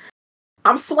out.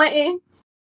 I'm sweating.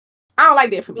 I don't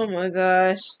like that for me. Oh my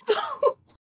gosh.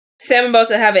 Sam about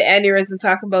to have an aneurysm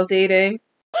talking about dating.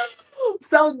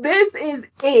 So this is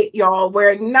it, y'all.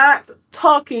 We're not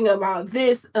talking about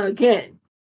this again.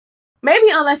 Maybe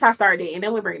unless I start dating,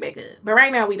 then we bring it back up. But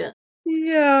right now we done.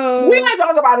 Yo. We might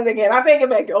talk about it again. I'll take it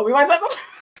back, yo. We might talk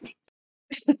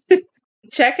about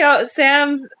Check out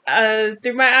Sam's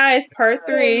Through My Eyes Part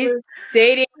 3,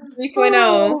 Dating 3.0.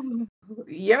 Oh,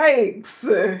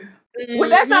 yikes. Well,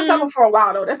 that's not coming for a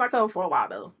while though. That's not coming for a while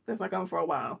though.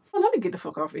 Well, let me get the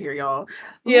fuck off of here, y'all.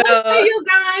 Yeah. Listen, you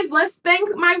guys. Let's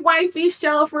thank my wifey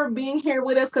Shell for being here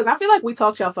with us because I feel like we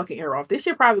talked y'all fucking ear off. This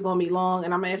shit probably gonna be long,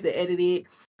 and I'm gonna have to edit it.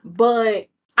 But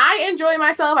I enjoy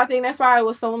myself. I think that's why it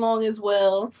was so long as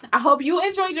well. I hope you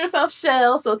enjoyed yourself,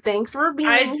 Shell. So thanks for being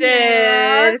I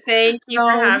here. did. Thank you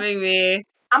for having me.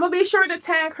 I'm gonna be sure to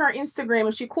tag her Instagram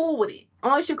if she cool with it.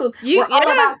 Only she cool. We're all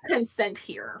about consent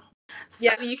here. So,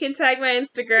 you can tag my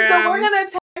Instagram. So we're gonna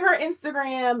tag her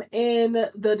Instagram in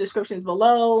the descriptions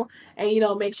below,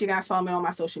 and make sure you guys follow me on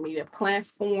my social media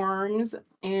platforms.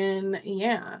 And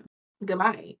yeah,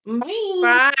 goodbye.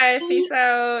 Bye. Bye. Peace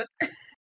out.